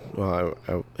name's Mark.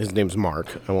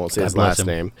 I won't say God his bless last him.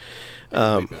 name.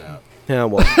 Bleep it out. Yeah,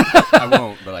 well, I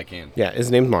won't, but I can. yeah, his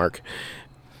name's Mark.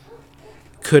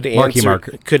 Could Marky answer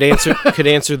Mark. could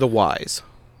answer the whys.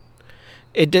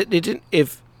 It didn't,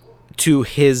 if to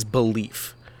his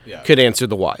belief, Yeah. could answer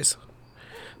the whys.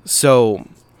 So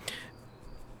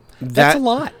That's a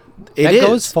lot. It That is.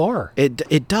 goes far.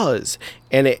 It does,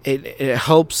 and it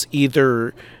helps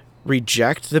either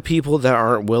reject the people that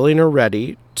aren't willing or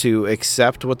ready to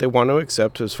accept what they want to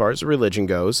accept as far as religion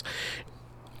goes,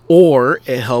 or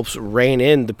it helps rein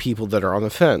in the people that are on the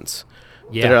fence.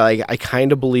 Yeah. That are like, I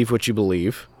kind of believe what you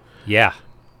believe, Yeah.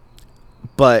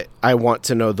 but I want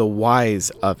to know the whys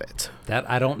of it. That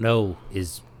I don't know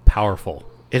is powerful.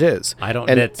 It is. I don't.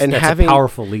 That's a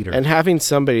powerful leader. And having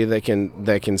somebody that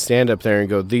can stand up there and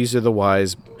go, these are the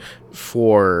whys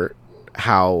for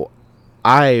how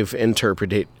I've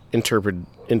interpreted the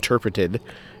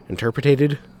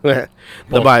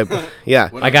Bible. Yeah.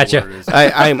 Whatever I got the you. word is.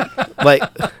 I'm like,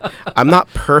 I'm not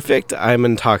perfect. I'm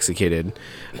intoxicated.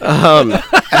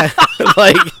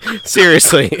 Like,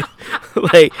 seriously,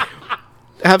 like,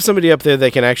 have somebody up there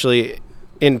that can actually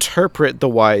interpret the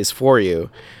whys for you,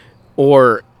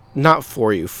 or not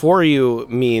for you. For you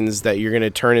means that you're going to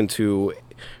turn into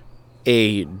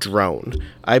a drone.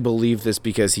 I believe this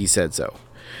because he said so.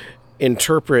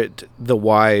 Interpret the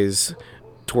whys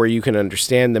to where you can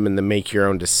understand them and then make your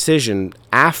own decision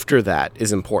after that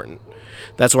is important.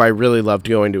 That's why I really loved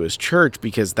going to his church,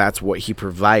 because that's what he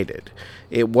provided.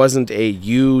 It wasn't a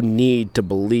you need to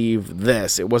believe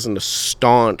this. It wasn't a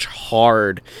staunch,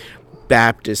 hard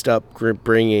Baptist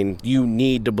upbringing. You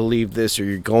need to believe this or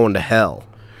you're going to hell.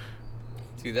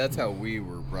 See, that's how we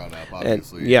were brought up,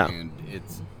 obviously. yeah. And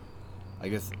it's, I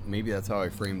guess maybe that's how I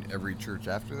framed every church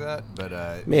after that.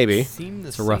 But Maybe. it seemed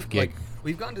It's a rough gig. Like,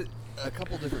 we've gone to a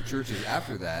couple different churches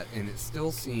after that, and it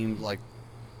still seemed like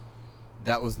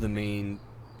that was the main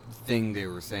thing they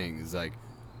were saying. Is like,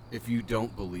 if you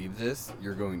don't believe this,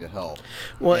 you're going to hell.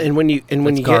 Well, and when you That's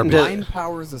get garbage. into Mind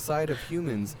powers aside of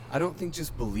humans, I don't think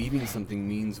just believing something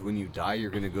means when you die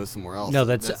you're going to go somewhere else. no,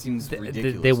 that's that seems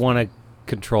ridiculous. they want to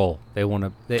control. They want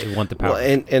the power. well,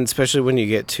 and especially when you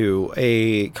get to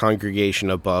a congregation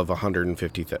above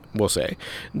 150, we'll say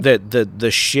that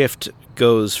the shift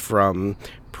goes from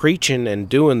preaching and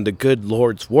doing the good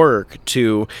Lord's work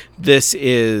to this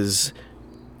is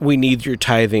we need your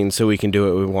tithing so we can do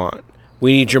what we want.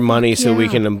 We need your money so we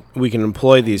can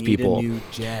employ these people. A new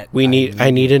jet. I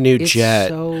need a new It's jet.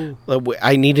 so-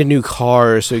 I need a new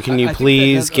car. So can I you think that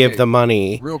please does- give okay, the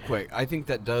money? Real quick, I think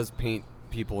that does paint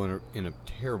people in a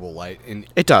terrible light, and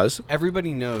It does.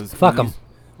 everybody knows. Fuck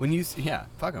when 'em. Yeah,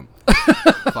 fuck them.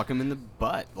 Fuck them in the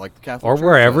butt, like the Catholic Or Church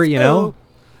wherever, does. you know.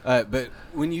 But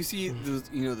when you see those,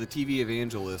 the TV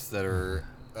evangelists that are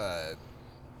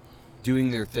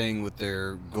doing their thing with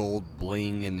their gold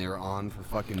bling and they're on for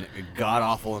fucking a god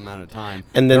awful amount of time.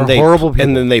 And then They're horrible people.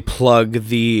 and then they plug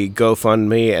the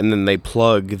GoFundMe, and then they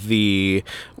plug the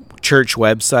church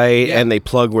website, Yeah. and they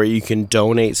plug where you can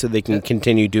donate so they can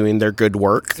continue doing their good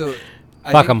work. So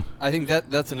Fuck 'em. I think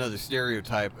that's another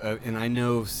stereotype, and I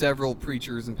know several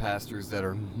preachers and pastors that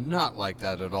are not like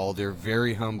that at all. They're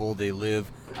very humble. They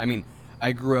live. I mean,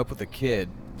 I grew up with a kid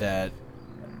that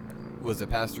was a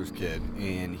pastor's kid,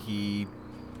 and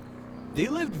they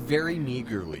lived very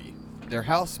meagerly. Their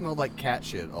house smelled like cat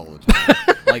shit all the time.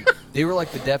 Like they were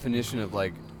like the definition of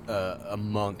like a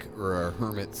monk or a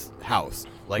hermit's house.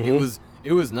 Like it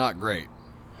was not great.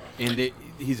 And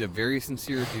he's a very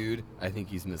sincere dude. I think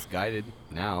he's misguided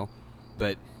now,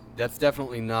 but that's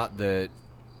definitely not the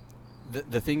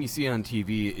thing you see on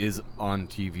TV is on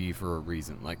TV for a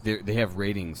reason. Like they have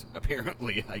ratings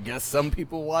apparently. I guess some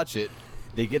people watch it.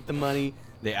 They get the money.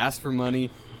 They ask for money.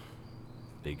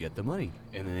 They get the money,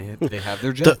 and then they have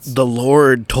their jets. The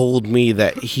Lord told me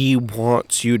that He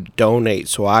wants you to donate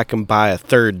so I can buy a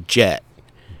third jet.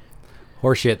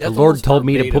 Horseshit. The That's Lord almost told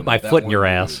me to verbatim, put my that foot in your one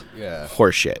ass. movie. Yeah.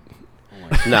 Horseshit.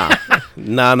 Oh Nah.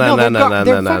 No,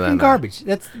 They're fucking garbage.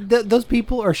 Those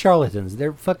people are charlatans.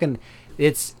 They're fucking.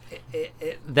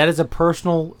 That is a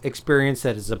personal experience.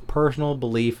 That is a personal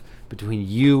belief between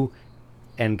you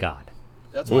and God.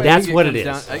 That's why I That's think what comes it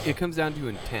is. down- it comes down to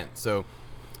intent. So,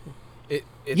 it's,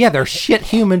 Yeah, they're shit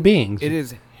human beings. It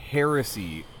is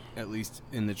heresy, at least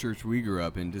in the church we grew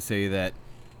up in, to say that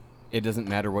it doesn't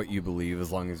matter what you believe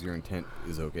as long as your intent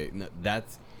is okay. No,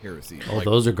 that's heresy. Oh, Like,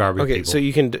 those are garbage Okay, people. so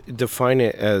you can define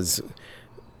it as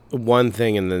one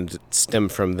thing and then stem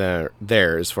from there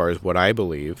as far as what I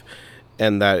believe,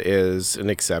 and that is an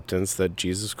acceptance that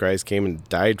Jesus Christ came and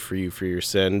died for you for your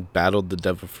sin, battled the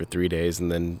devil for 3 days, and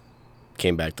then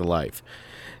came back to life.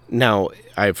 Now,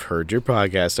 I've heard your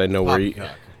podcast. I know where you...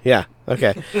 Poppycock. Yeah,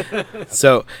 okay.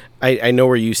 So, I know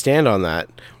where you stand on that.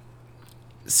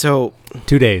 So,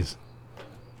 2 days.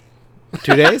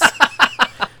 2 days?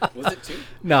 Was it two?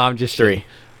 No, I'm just 3. shitting.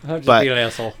 I'm just But- being an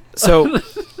asshole. So,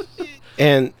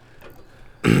 and...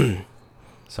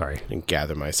 Sorry. and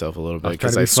gather myself a little bit was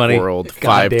trying because to I be funny. squirreled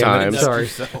God 5 damn it, times. sorry.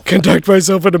 Conduct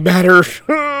myself in a manner.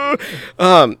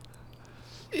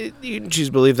 You choose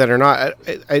to believe that or not.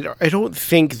 I don't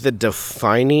think the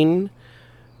defining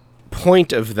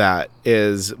point of that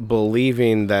is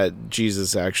believing that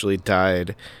Jesus actually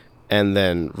died and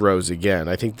then rose again.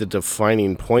 I think the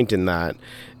defining point in that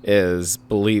is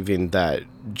believing that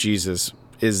Jesus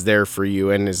is there for you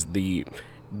and is the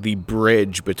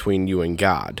bridge between you and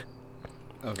God.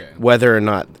 Okay. Whether or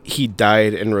not he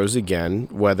died and rose again,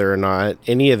 whether or not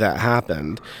any of that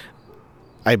happened,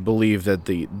 I believe that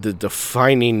the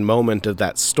defining moment of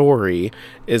that story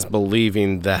is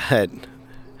believing that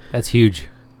That's huge.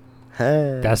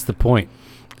 That's the point.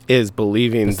 is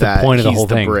believing That's the that point of the he's whole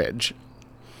the thing. bridge.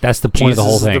 That's the point Jesus of the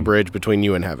whole is the thing. bridge between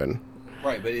you and heaven.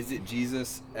 Right, but is it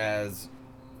Jesus as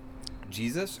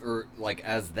Jesus, or like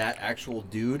as that actual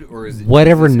dude, or is it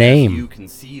Whatever Jesus as name. you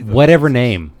conceive of Whatever Jesus?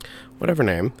 name. Whatever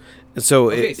name. So,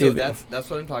 Okay, so that's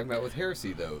what I'm talking about with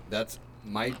heresy, though. That's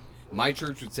my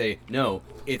church would say no.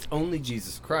 It's only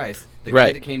Jesus Christ, the guy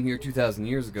Right. that came here 2,000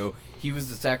 years ago. He was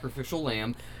the sacrificial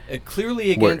lamb,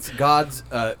 clearly against God's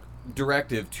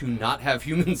directive to not have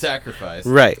human sacrifice.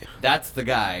 right. That's the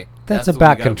guy. That's the one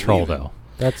about we gotta control, believe in. though.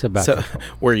 That's about So control.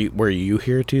 were you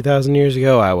here 2,000 years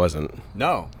ago? I wasn't.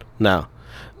 No, No.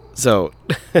 So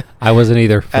I wasn't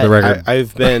either, for the record.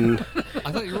 I've been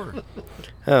I thought you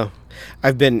were.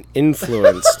 I've been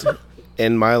influenced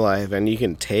in my life, and you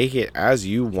can take it as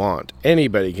you want.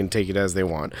 Anybody can take it as they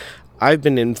want. I've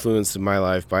been influenced in my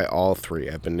life by all three.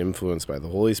 I've been influenced by the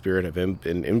Holy Spirit. I've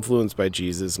been influenced by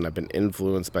Jesus, and I've been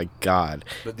influenced by God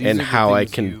But these and are the how I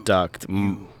things you- conduct.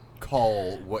 You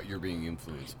call what you're being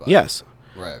influenced by. Yes,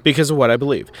 Right. because of what I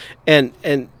believe, and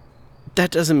that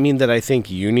doesn't mean that I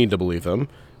think you need to believe them.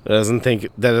 That doesn't I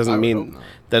would hope not.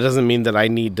 that doesn't mean that I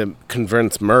need to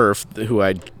convince Murph, who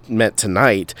I met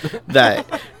tonight, that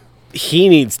he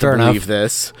needs to Fair enough. believe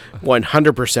this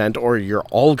 100%, or you're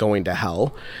all going to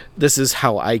hell. This is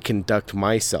how I conduct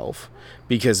myself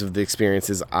because of the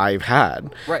experiences I've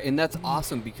had. Right, and that's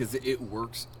awesome because it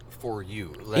works for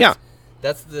you. Yeah.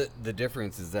 That's the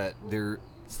difference is that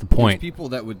That's the point. there's people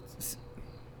that would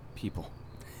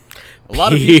a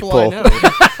lot of people I People. know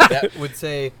that would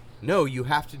say, no, you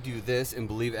have to do this and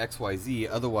believe XYZ,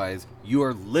 otherwise you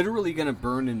are literally going to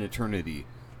burn in eternity.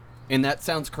 And that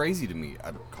sounds crazy to me.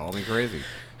 Call me crazy.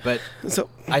 But So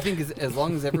I think as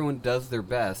long as everyone does their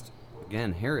best,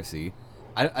 again, heresy,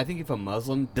 I think if a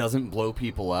Muslim doesn't blow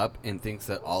people up and thinks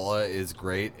that Allah is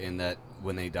great and that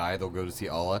when they die they'll go to see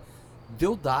Allah,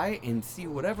 they'll die and see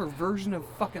whatever version of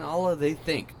fucking Allah they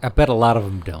think. I bet a lot of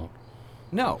them don't.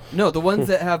 No, the ones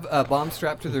that have a bomb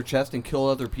strapped to their chest and kill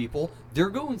other people, they're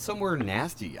going somewhere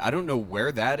nasty. I don't know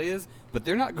where that is, but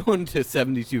they're not going to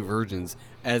 72 virgins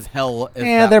as hell as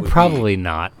Yeah, that they're would be. probably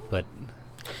not, but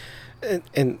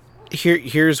and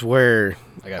here's where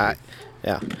I got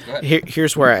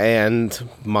here's where I end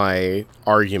my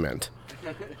argument.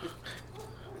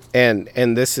 And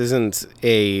this isn't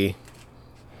a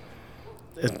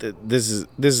this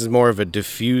is more of a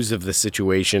diffuse of the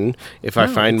situation. If I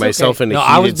find it's myself okay. in a No,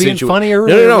 heated I was being situation, funny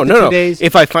earlier with the 2 days.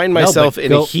 If I find No, but myself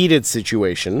in a go- heated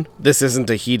situation, this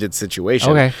isn't a heated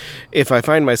situation. Okay. If I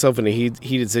find myself in a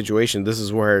heated situation, this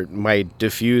is where my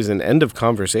diffuse and end of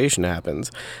conversation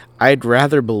happens. I'd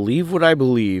rather believe what I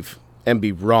believe and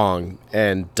be wrong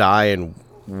and die and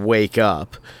wake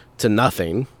up to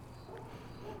nothing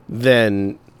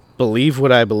than believe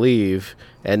what I believe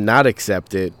and not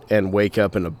accept it and wake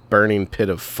up in a burning pit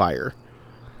of fire.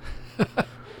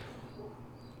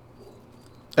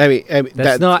 I mean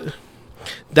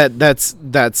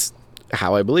that's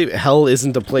how I believe it. Hell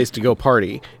isn't a place to go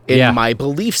party in Yeah. my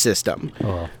belief system.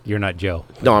 well, you're not Joe.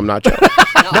 No, I'm not joking.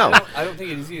 No. I don't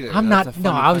think it is either. I'm That's not. a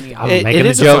No, funny, I was. funny I was It- making it a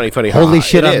is a joke. funny, funny Holy ha.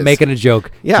 shit! It I'm is. making a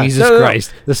joke. Yeah, Jesus no, no, no.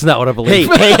 Christ! This is not what I Hey,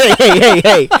 believe.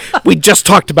 hey! We just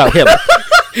talked about him.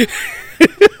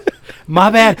 My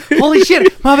bad. Holy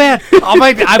shit! My bad. Oh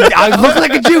my! I look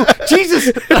like a Jew.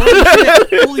 Jesus!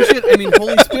 Holy shit! I mean,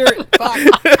 Holy Spirit. Fuck.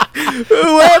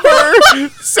 Whoever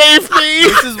save me.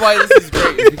 This is why this is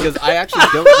great, is because I actually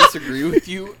don't disagree with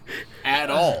you at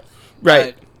all.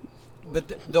 Right.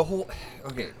 But the whole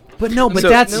okay. But no, but So-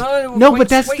 that's No, no, wait, but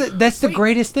that's wait, the wait.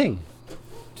 greatest thing.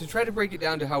 To try to break it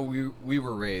down to how we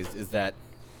were raised is that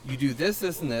you do this,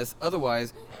 and this,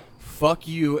 otherwise, fuck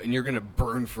you, and you're gonna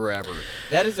burn forever.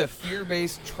 That is a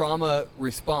fear-based trauma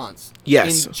response.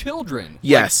 Yes. In children.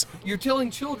 Yes. Like, you're telling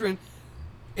children,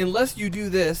 unless you do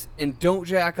this and don't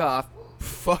jack off,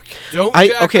 don't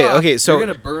jack off. Okay, so- you're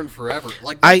gonna burn forever.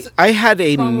 Like I that's had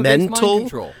a trauma-based mind mental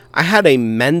control. I had a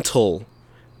mental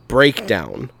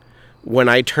breakdown when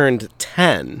I turned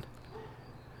 10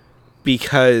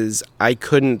 because I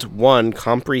couldn't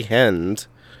comprehend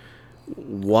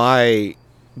why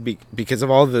because of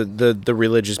all the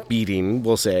religious beating,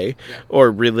 we'll say,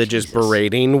 or religious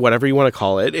berating, whatever you want to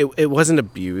call it. It wasn't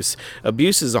abuse.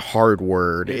 Abuse is a hard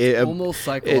word. It's almost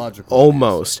psychological.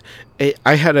 Almost.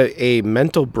 I had a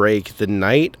mental break the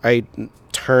night I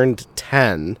turned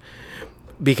 10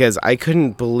 because I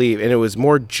couldn't believe, and it was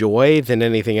more joy than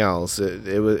anything else.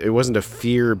 It wasn't a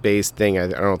fear-based thing, I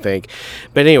don't think.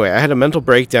 But anyway, I had a mental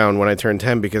breakdown when I turned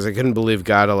 10 because I couldn't believe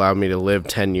God allowed me to live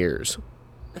 10 years.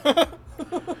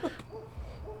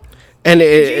 And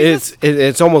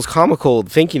it's almost comical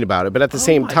thinking about it, but at the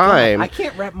same time, I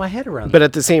can't wrap my head around. but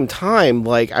at the same time,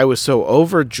 like, I was so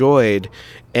overjoyed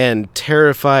and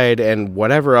terrified and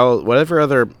whatever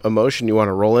other emotion you want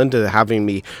to roll into having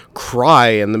me cry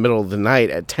in the middle of the night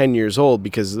at 10 years old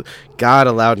because God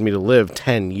allowed me to live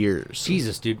 10 years.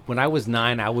 Jesus, dude. When I was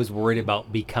 9, I was worried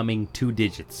about becoming 2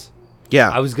 digits. Yeah.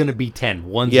 I was gonna be 10,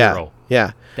 1 yeah. 0.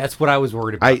 Yeah. That's what I was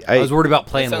worried about. I was worried about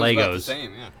playing Sounds about the Legos.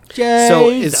 same, yeah.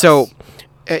 So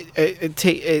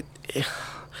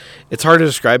it's hard to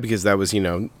describe because that was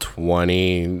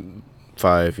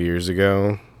 25 years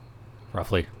ago,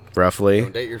 Roughly. roughly,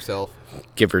 Don't date yourself.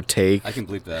 give or take. I can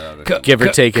bleep that out. Give or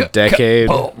take a decade.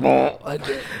 I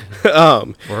did.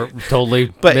 We're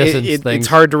totally But missing it's things.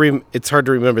 hard to it's hard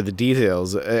to remember the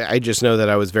details. I just know that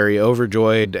I was very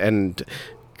overjoyed and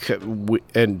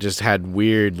just had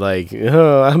weird, like,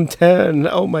 oh, I'm 10.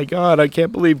 Oh my God, I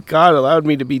can't believe God allowed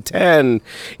me to be 10.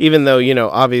 Even though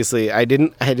obviously I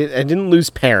didn't lose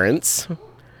parents.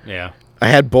 Yeah. I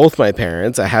had both my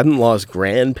parents. I hadn't lost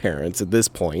grandparents at this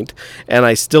point, and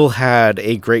I still had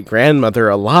a great grandmother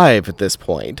alive at this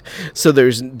point. So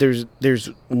there's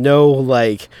no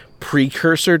like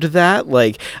precursor to that.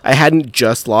 Like, I hadn't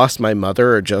just lost my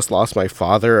mother or just lost my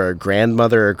father or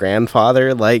grandmother or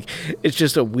grandfather. Like, it's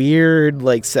just a weird,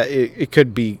 like, it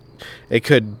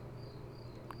could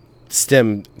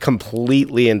stem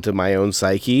completely into my own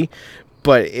psyche,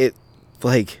 but it,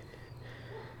 like,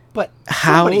 But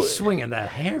how- somebody's swinging that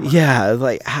hammer. yeah,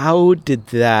 like, how did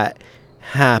that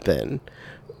happen?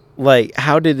 Like,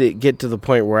 how did it get to the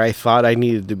point where I thought I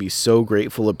needed to be so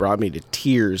grateful it brought me to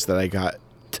tears that I got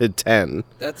to 10?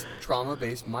 That's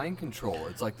trauma-based mind control.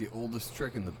 It's like the oldest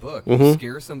trick in the book. Mm-hmm. You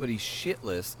scare somebody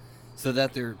shitless so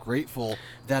that they're grateful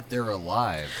that they're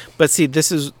alive. But see,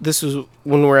 this is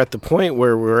when we're at the point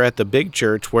where we're at the big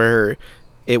church where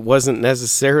it wasn't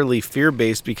necessarily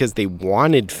fear-based because they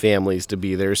wanted families to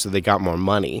be there so they got more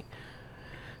money.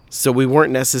 So we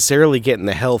weren't necessarily getting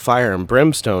the hellfire and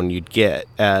brimstone you'd get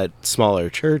at smaller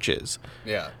churches.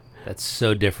 Yeah. That's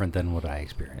so different than what I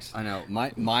experienced. I know.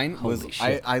 Mine was. Holy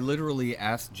shit. I literally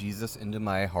asked Jesus into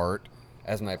my heart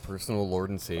as my personal Lord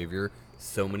and Savior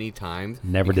so many times.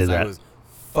 Never did because that. I was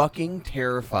fucking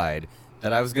terrified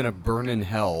that I was gonna burn in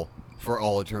hell for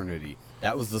all eternity.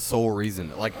 That was the sole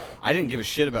reason. Like, I didn't give a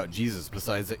shit about Jesus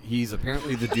besides that he's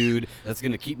apparently the dude that's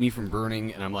gonna keep me from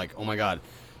burning. And I'm like, oh my god,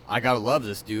 I gotta love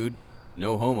this dude.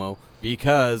 No homo.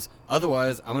 Because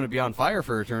otherwise, I'm gonna be on fire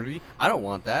for eternity. I don't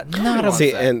want that. Nobody Not a- wants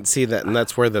See, that. and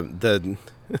that's where the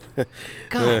God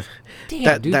damn,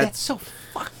 that- dude, that- that's so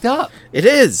fucked up. it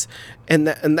is, and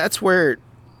that's where,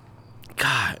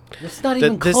 God, It's not The-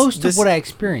 even this- close to this- what I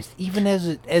experienced. Even as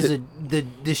the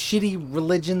shitty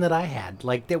religion that I had,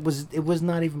 like it was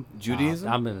not even Judaism?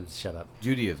 I'm gonna shut up.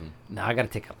 Judaism. No, I gotta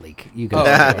take a leak. You Oh,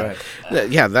 guys. okay, right.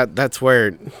 yeah, that's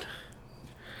where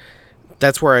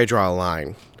I draw a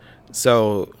line.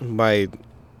 So my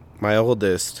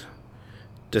oldest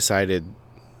decided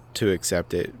to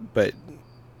accept it,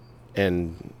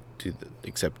 and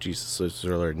accept Jesus as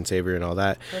her Lord and Savior and all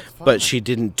that. But she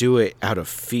didn't do it out of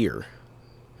fear.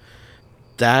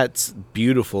 That's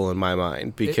beautiful in my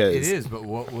mind because it is, but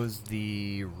what was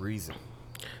the reason?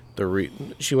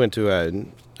 she went to a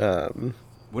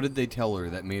What did they tell her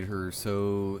that made her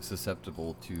so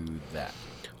susceptible to that?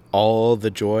 all the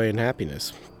joy and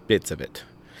happiness bits of it,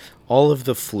 all of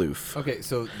the floof. Okay,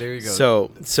 so there you go.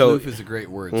 So- Floof is a great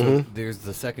word. So there's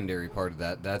the secondary part of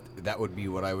that. That would be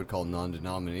what I would call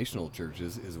non-denominational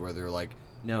churches, is where they're like,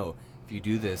 no, if you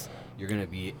do this, you're gonna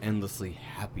be endlessly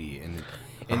happy, and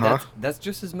that's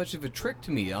just as much of a trick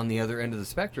to me on the other end of the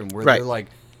spectrum, where Right. they're like,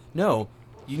 no,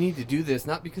 you need to do this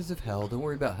not because of hell. Don't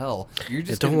worry about hell. You're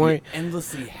just Don't gonna worry. be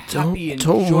endlessly Don't happy and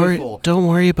don't joyful. worry. Don't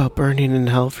worry about burning in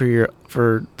hell for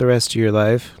the rest of your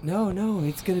life. No,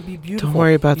 it's gonna be beautiful. Don't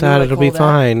worry about You know that. what I It'll call be that?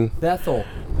 fine. Bethel.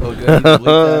 Oh, do I need to leave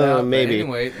that out? But Maybe.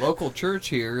 anyway, local church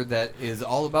here that is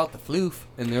all about the floof,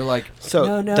 and they're like,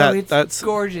 So no, that's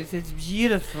gorgeous, it's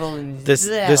beautiful, and this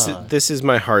is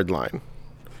my hard line.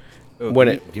 Oh,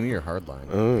 when give me your hard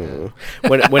line.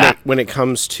 When it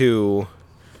comes to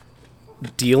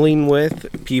dealing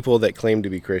with people that claim to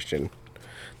be Christian,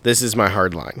 this is my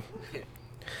hard line.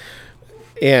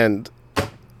 And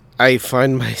I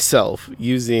find myself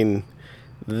using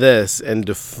this and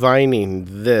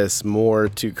defining this more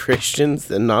to Christians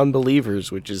than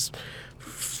non-believers, which is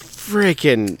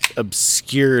freaking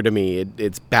obscure to me.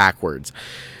 It's backwards.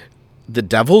 The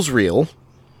devil's real.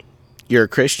 You're a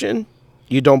Christian.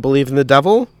 You don't believe in the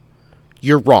devil.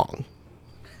 You're wrong.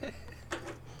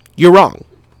 You're wrong.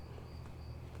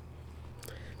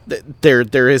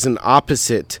 There is an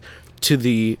opposite to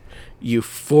the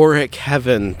euphoric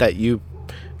heaven that you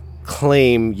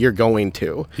claim you're going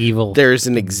to. Evil There's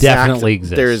an exact definitely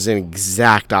exists. There is an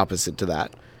exact opposite to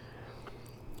that.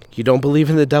 You don't believe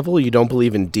in the devil, you don't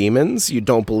believe in demons, you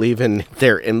don't believe in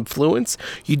their influence.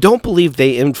 You don't believe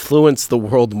they influence the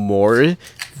world more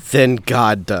than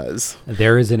God does.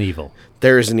 There is an evil.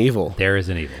 There is an evil. There is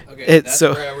an evil. Okay, It's that's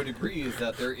so- where I would agree is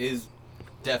that there is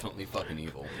definitely fucking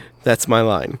evil. That's my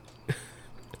line.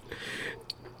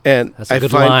 And That's a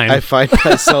good line. I find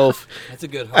myself That's a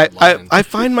good hard I line.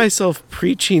 find myself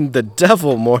preaching the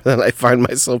devil more than I find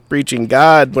myself preaching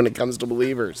God when it comes to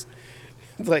believers.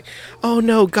 It's like, oh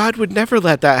no, God would never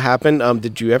let that happen.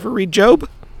 Did you ever read Job?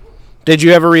 Did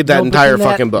you ever read that No, but entire then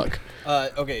that- fucking book?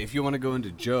 Okay, if you want to go into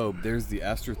Job, there's the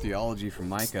astrotheology from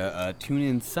Micah. Tune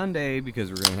in Sunday because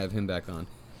we're going to have him back on.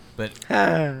 But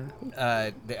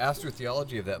the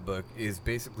astrotheology of that book is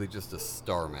basically just a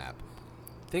star map.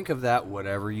 Think of that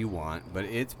whatever you want, but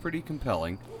it's pretty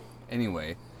compelling.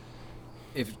 Anyway,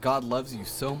 if God loves you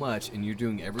so much and you're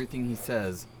doing everything he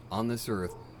says on this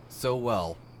earth so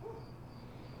well,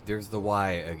 there's the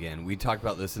why again. We talked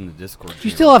about this in the Discord. You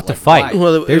still have to fight. why?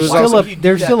 Well, it there's was still also- a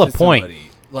there's still a point.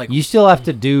 like You still have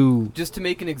to do. just to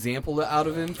make an example out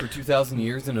of him for 2,000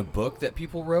 years in a book that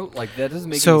people wrote, like that doesn't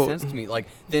make So- any sense to me. Like,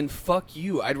 then fuck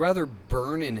you. I'd rather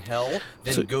burn in hell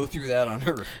than go through that on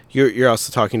Earth. You're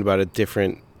also talking about a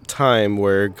different time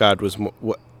where God was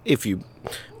if you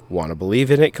want to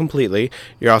believe in it completely,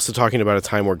 you're also talking about a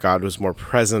time where God was more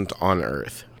present on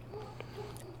earth.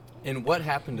 And what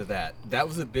happened to that? That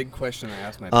was a big question I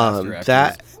asked my pastor after.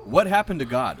 that- What happened to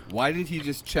God? Why did he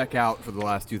just check out for the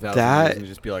last 2,000 That- years and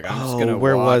just be like, I'm just oh, gonna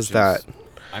where watch was and that?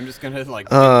 I'm just gonna like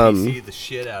NPC the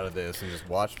shit out of this and just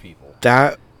watch people.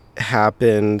 That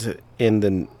happened in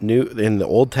the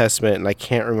Old Testament, and I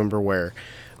can't remember where.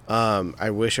 I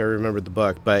wish I remembered the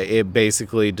book, but it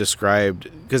basically described,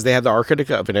 because they had the Ark of the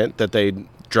Covenant that they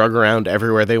drug around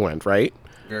everywhere they went, right?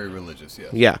 Very religious, yeah.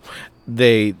 Yeah.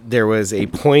 There was a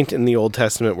point in the Old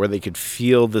Testament where they could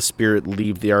feel the Spirit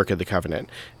leave the Ark of the Covenant,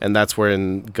 and that's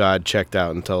when God checked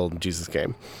out until Jesus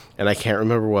came. And I can't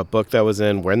remember what book that was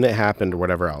in, when that happened, or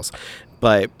whatever else.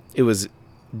 But it was,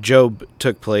 Job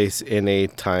took place in a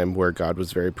time where God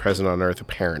was very present on earth,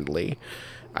 apparently.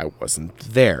 I wasn't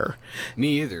there.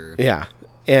 Me either. Yeah.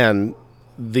 And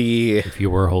If you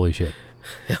were, holy shit.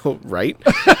 right?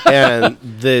 And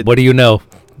What do you know?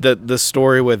 the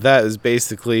story with that is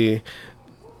basically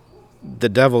the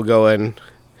devil going,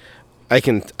 I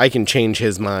can change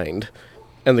his mind,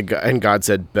 and God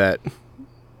said, bet,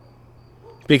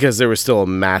 because there was still a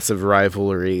massive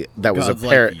rivalry that was God's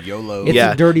apparent. like, YOLO. It's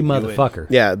Yeah. a dirty Do it. motherfucker.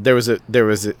 Yeah, there was That's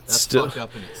still. fucked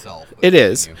up in itself. but It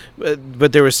is, continue.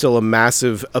 but there was still a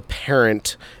massive,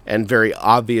 apparent, and very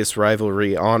obvious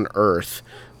rivalry on Earth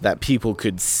that people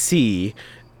could see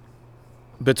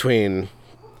between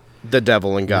the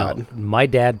devil and God. Now, my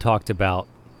dad talked about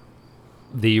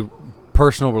the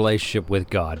personal relationship with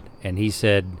God, and he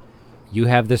said, you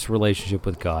have this relationship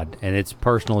with God, and it's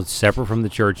personal, it's separate from the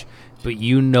church, but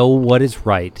you know what is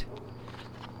right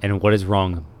and what is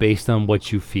wrong based on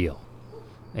what you feel.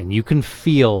 And you can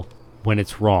feel when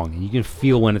it's wrong, and you can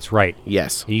feel when it's right.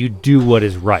 Yes. And you do what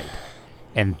is right.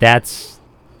 And that's...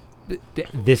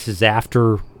 this is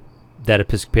after that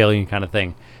Episcopalian kind of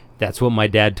thing. That's what my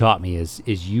dad taught me, is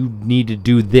you need to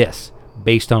do this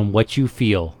based on what you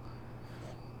feel.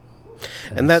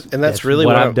 And that's really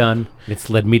what what I've done. It's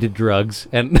led me to drugs.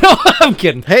 And no, I'm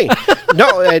kidding. Hey,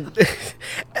 no,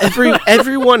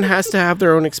 everyone has to have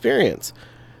their own experience.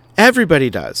 Everybody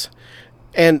does.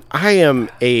 And I am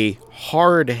a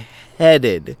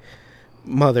hard-headed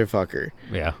motherfucker.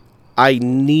 Yeah. I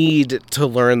need to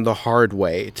learn the hard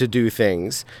way to do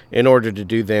things in order to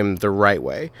do them the right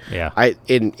way. Yeah.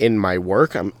 In my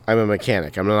work, I'm a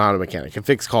mechanic. I'm not a mechanic. I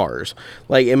fix cars.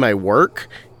 Like in my work,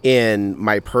 in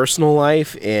my personal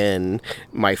life, in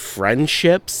my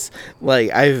friendships,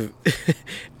 like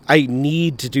I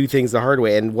need to do things the hard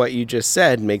way. And what you just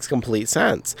said makes complete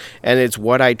sense. And it's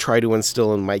what I try to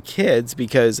instill in my kids,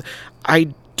 because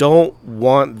I don't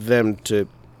want them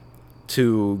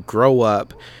to grow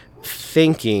up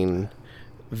thinking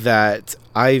that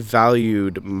I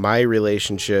valued my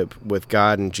relationship with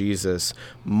God and Jesus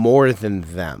more than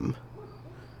them,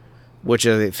 which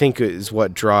I think is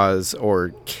what draws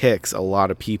or kicks a lot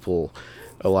of people,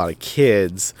 a lot of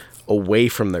kids away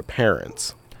from their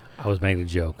parents. I was making a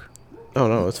joke. Oh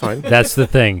no, it's fine. That's the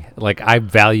thing. Like, I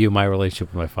value my relationship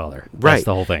with my father. That's Right.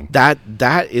 the whole thing. That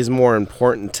is more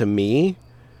important to me.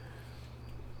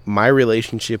 My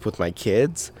relationship with my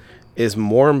kids is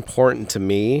more important to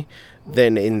me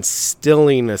than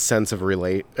instilling a sense of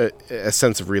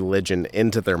religion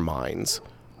into their minds.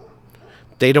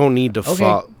 They don't need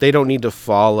to they don't need to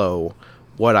follow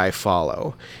what I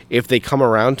follow. If they come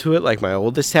around to it like my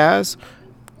oldest has,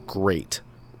 great.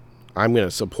 I'm going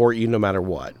to support you no matter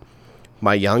what.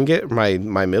 My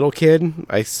middle kid,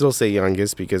 I still say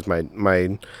youngest because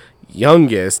my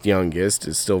youngest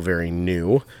is still very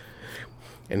new,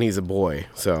 and he's a boy,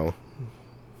 so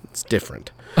it's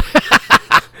different.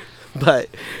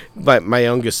 but my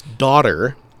youngest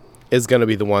daughter is going to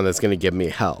be the one that's going to give me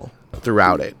hell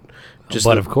throughout it.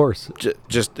 But of course.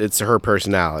 Just it's her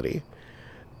personality.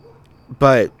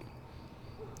 But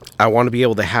I want to be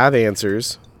able to have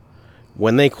answers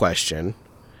when they question,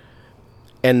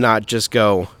 and not just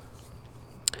go,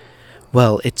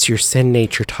 well, it's your sin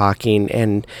nature talking,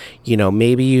 and,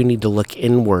 maybe you need to look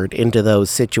inward into those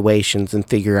situations and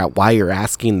figure out why you're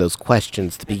asking those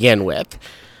questions to begin with.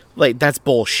 Like, that's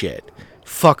bullshit.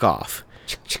 Fuck off.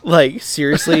 Like,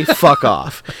 seriously, fuck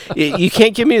off. You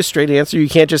can't give me a straight answer. You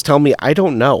can't just tell me, I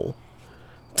don't know.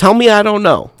 Tell me I don't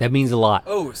know. That means a lot.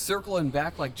 Oh, circling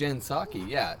back like Jen Psaki,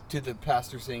 yeah, to the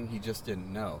pastor saying he just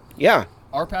didn't know. Yeah.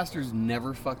 Our pastors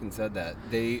never fucking said that.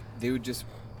 They would just,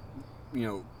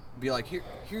 be like,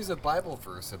 here's a Bible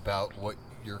verse about what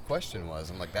your question was.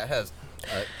 I'm like, that has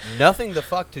nothing the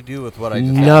fuck to do with what I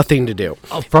just asked. Nothing to do.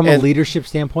 From a And- leadership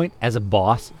standpoint, as a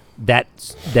boss,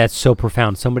 that's so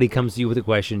profound. Somebody comes to you with a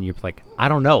question, you're like, I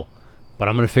don't know, but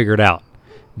I'm going to figure it out.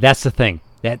 That's the thing.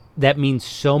 That means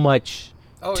so much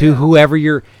to whoever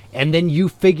you're, and then you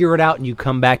figure it out and you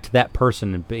come back to that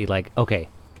person and be like, okay,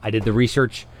 I did the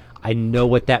research. I know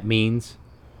what that means.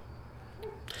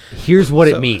 Here's what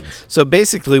it means. So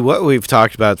basically what we've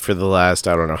talked about for the last,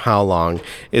 I don't know how long,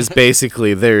 is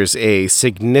basically there's a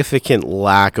significant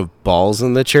lack of balls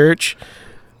in the church.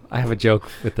 I have a joke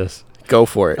with this. Go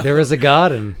for it. There is a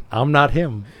God and I'm not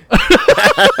him. Wait,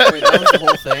 that was the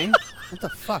whole thing? What the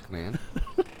fuck, man?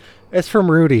 It's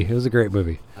from Rudy. It was a great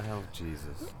movie. Oh, Jesus.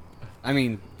 I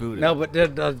mean, Buddha. No, but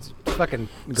fucking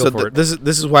go So for it. this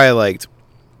is why I liked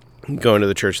going to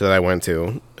the church that I went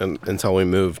to until we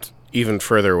moved even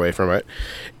further away from it,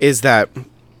 is that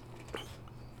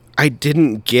I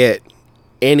didn't get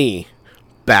any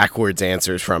backwards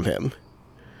answers from him.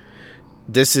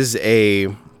 This is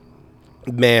a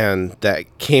man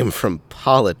that came from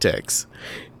politics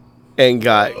and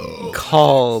got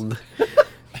called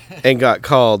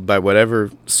by whatever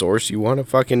source you want to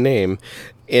fucking name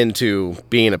into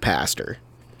being a pastor.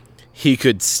 He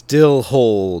could still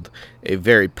hold a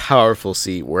very powerful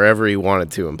seat wherever he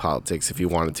wanted to in politics if he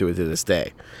wanted to this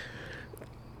day.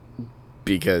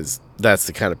 Because that's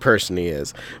the kind of person he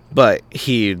is. But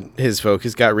his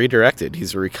focus got redirected.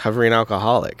 He's a recovering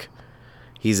alcoholic.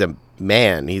 He's a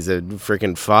man. He's a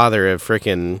freaking father of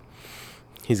freaking...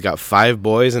 He's got 5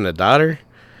 boys and a daughter.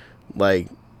 Like,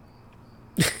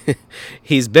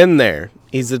 he's been there.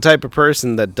 He's the type of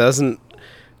person that doesn't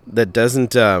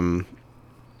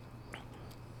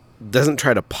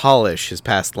try to polish his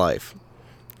past life,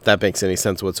 if that makes any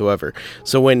sense whatsoever.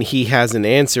 So when he has an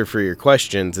answer for your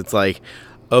questions, it's like,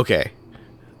 okay,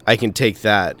 I can take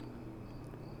that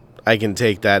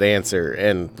answer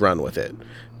and run with it,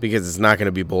 because it's not going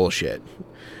to be bullshit.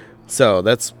 So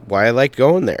that's why I liked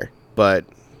going there, but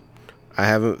I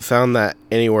haven't found that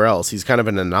anywhere else. He's kind of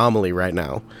an anomaly right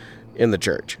now in the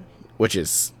church, which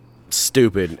is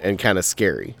stupid and kind of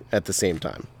scary at the same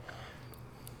time.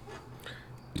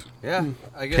 Yeah,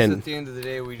 I guess Pen. at the end of the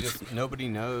day, nobody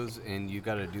knows, and you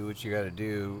got to do what you got to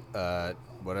do,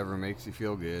 whatever makes you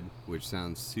feel good, which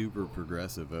sounds super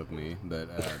progressive of me, but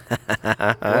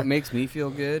what makes me feel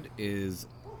good is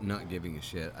not giving a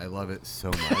shit. I love it so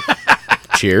much.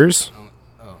 Cheers.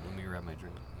 Oh, let me grab my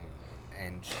drink.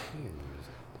 And cheers.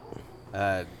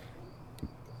 That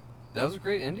was a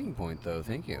great ending point, though.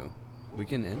 Thank you. We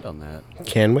can end on that.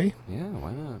 Can we? Yeah,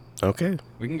 why not? Okay.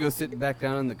 We can go sit back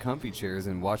down in the comfy chairs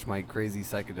and watch my crazy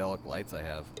psychedelic lights I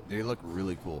have. They look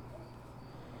really cool.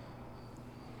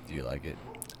 Do you like it?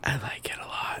 I like it a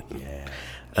lot. Yeah.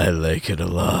 I like it a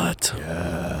lot.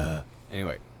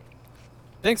 Anyway,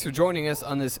 thanks for joining us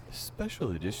on this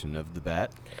special edition of The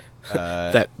Bat.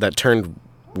 That turned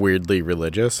weirdly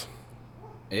religious.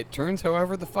 It turns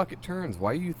however the fuck it turns.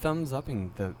 Why are you thumbs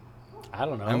upping the... I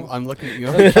don't know. I'm looking at you.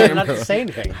 I'm trying not to say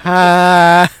anything.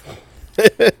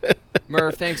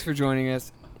 Murph, thanks for joining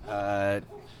us.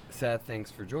 Seth, thanks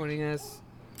for joining us.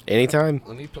 Anytime.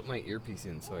 Let me put my earpiece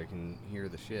in so I can hear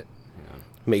the shit. Hang on.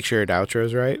 Make sure it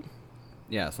outro's right.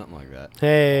 Yeah, something like that.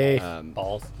 Hey.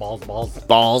 Balls. Balls.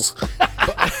 That's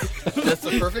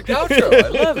the perfect outro. I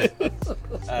love it.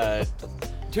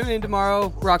 Tune in tomorrow,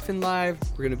 Rockfin Live.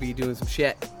 We're going to be doing some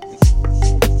shit.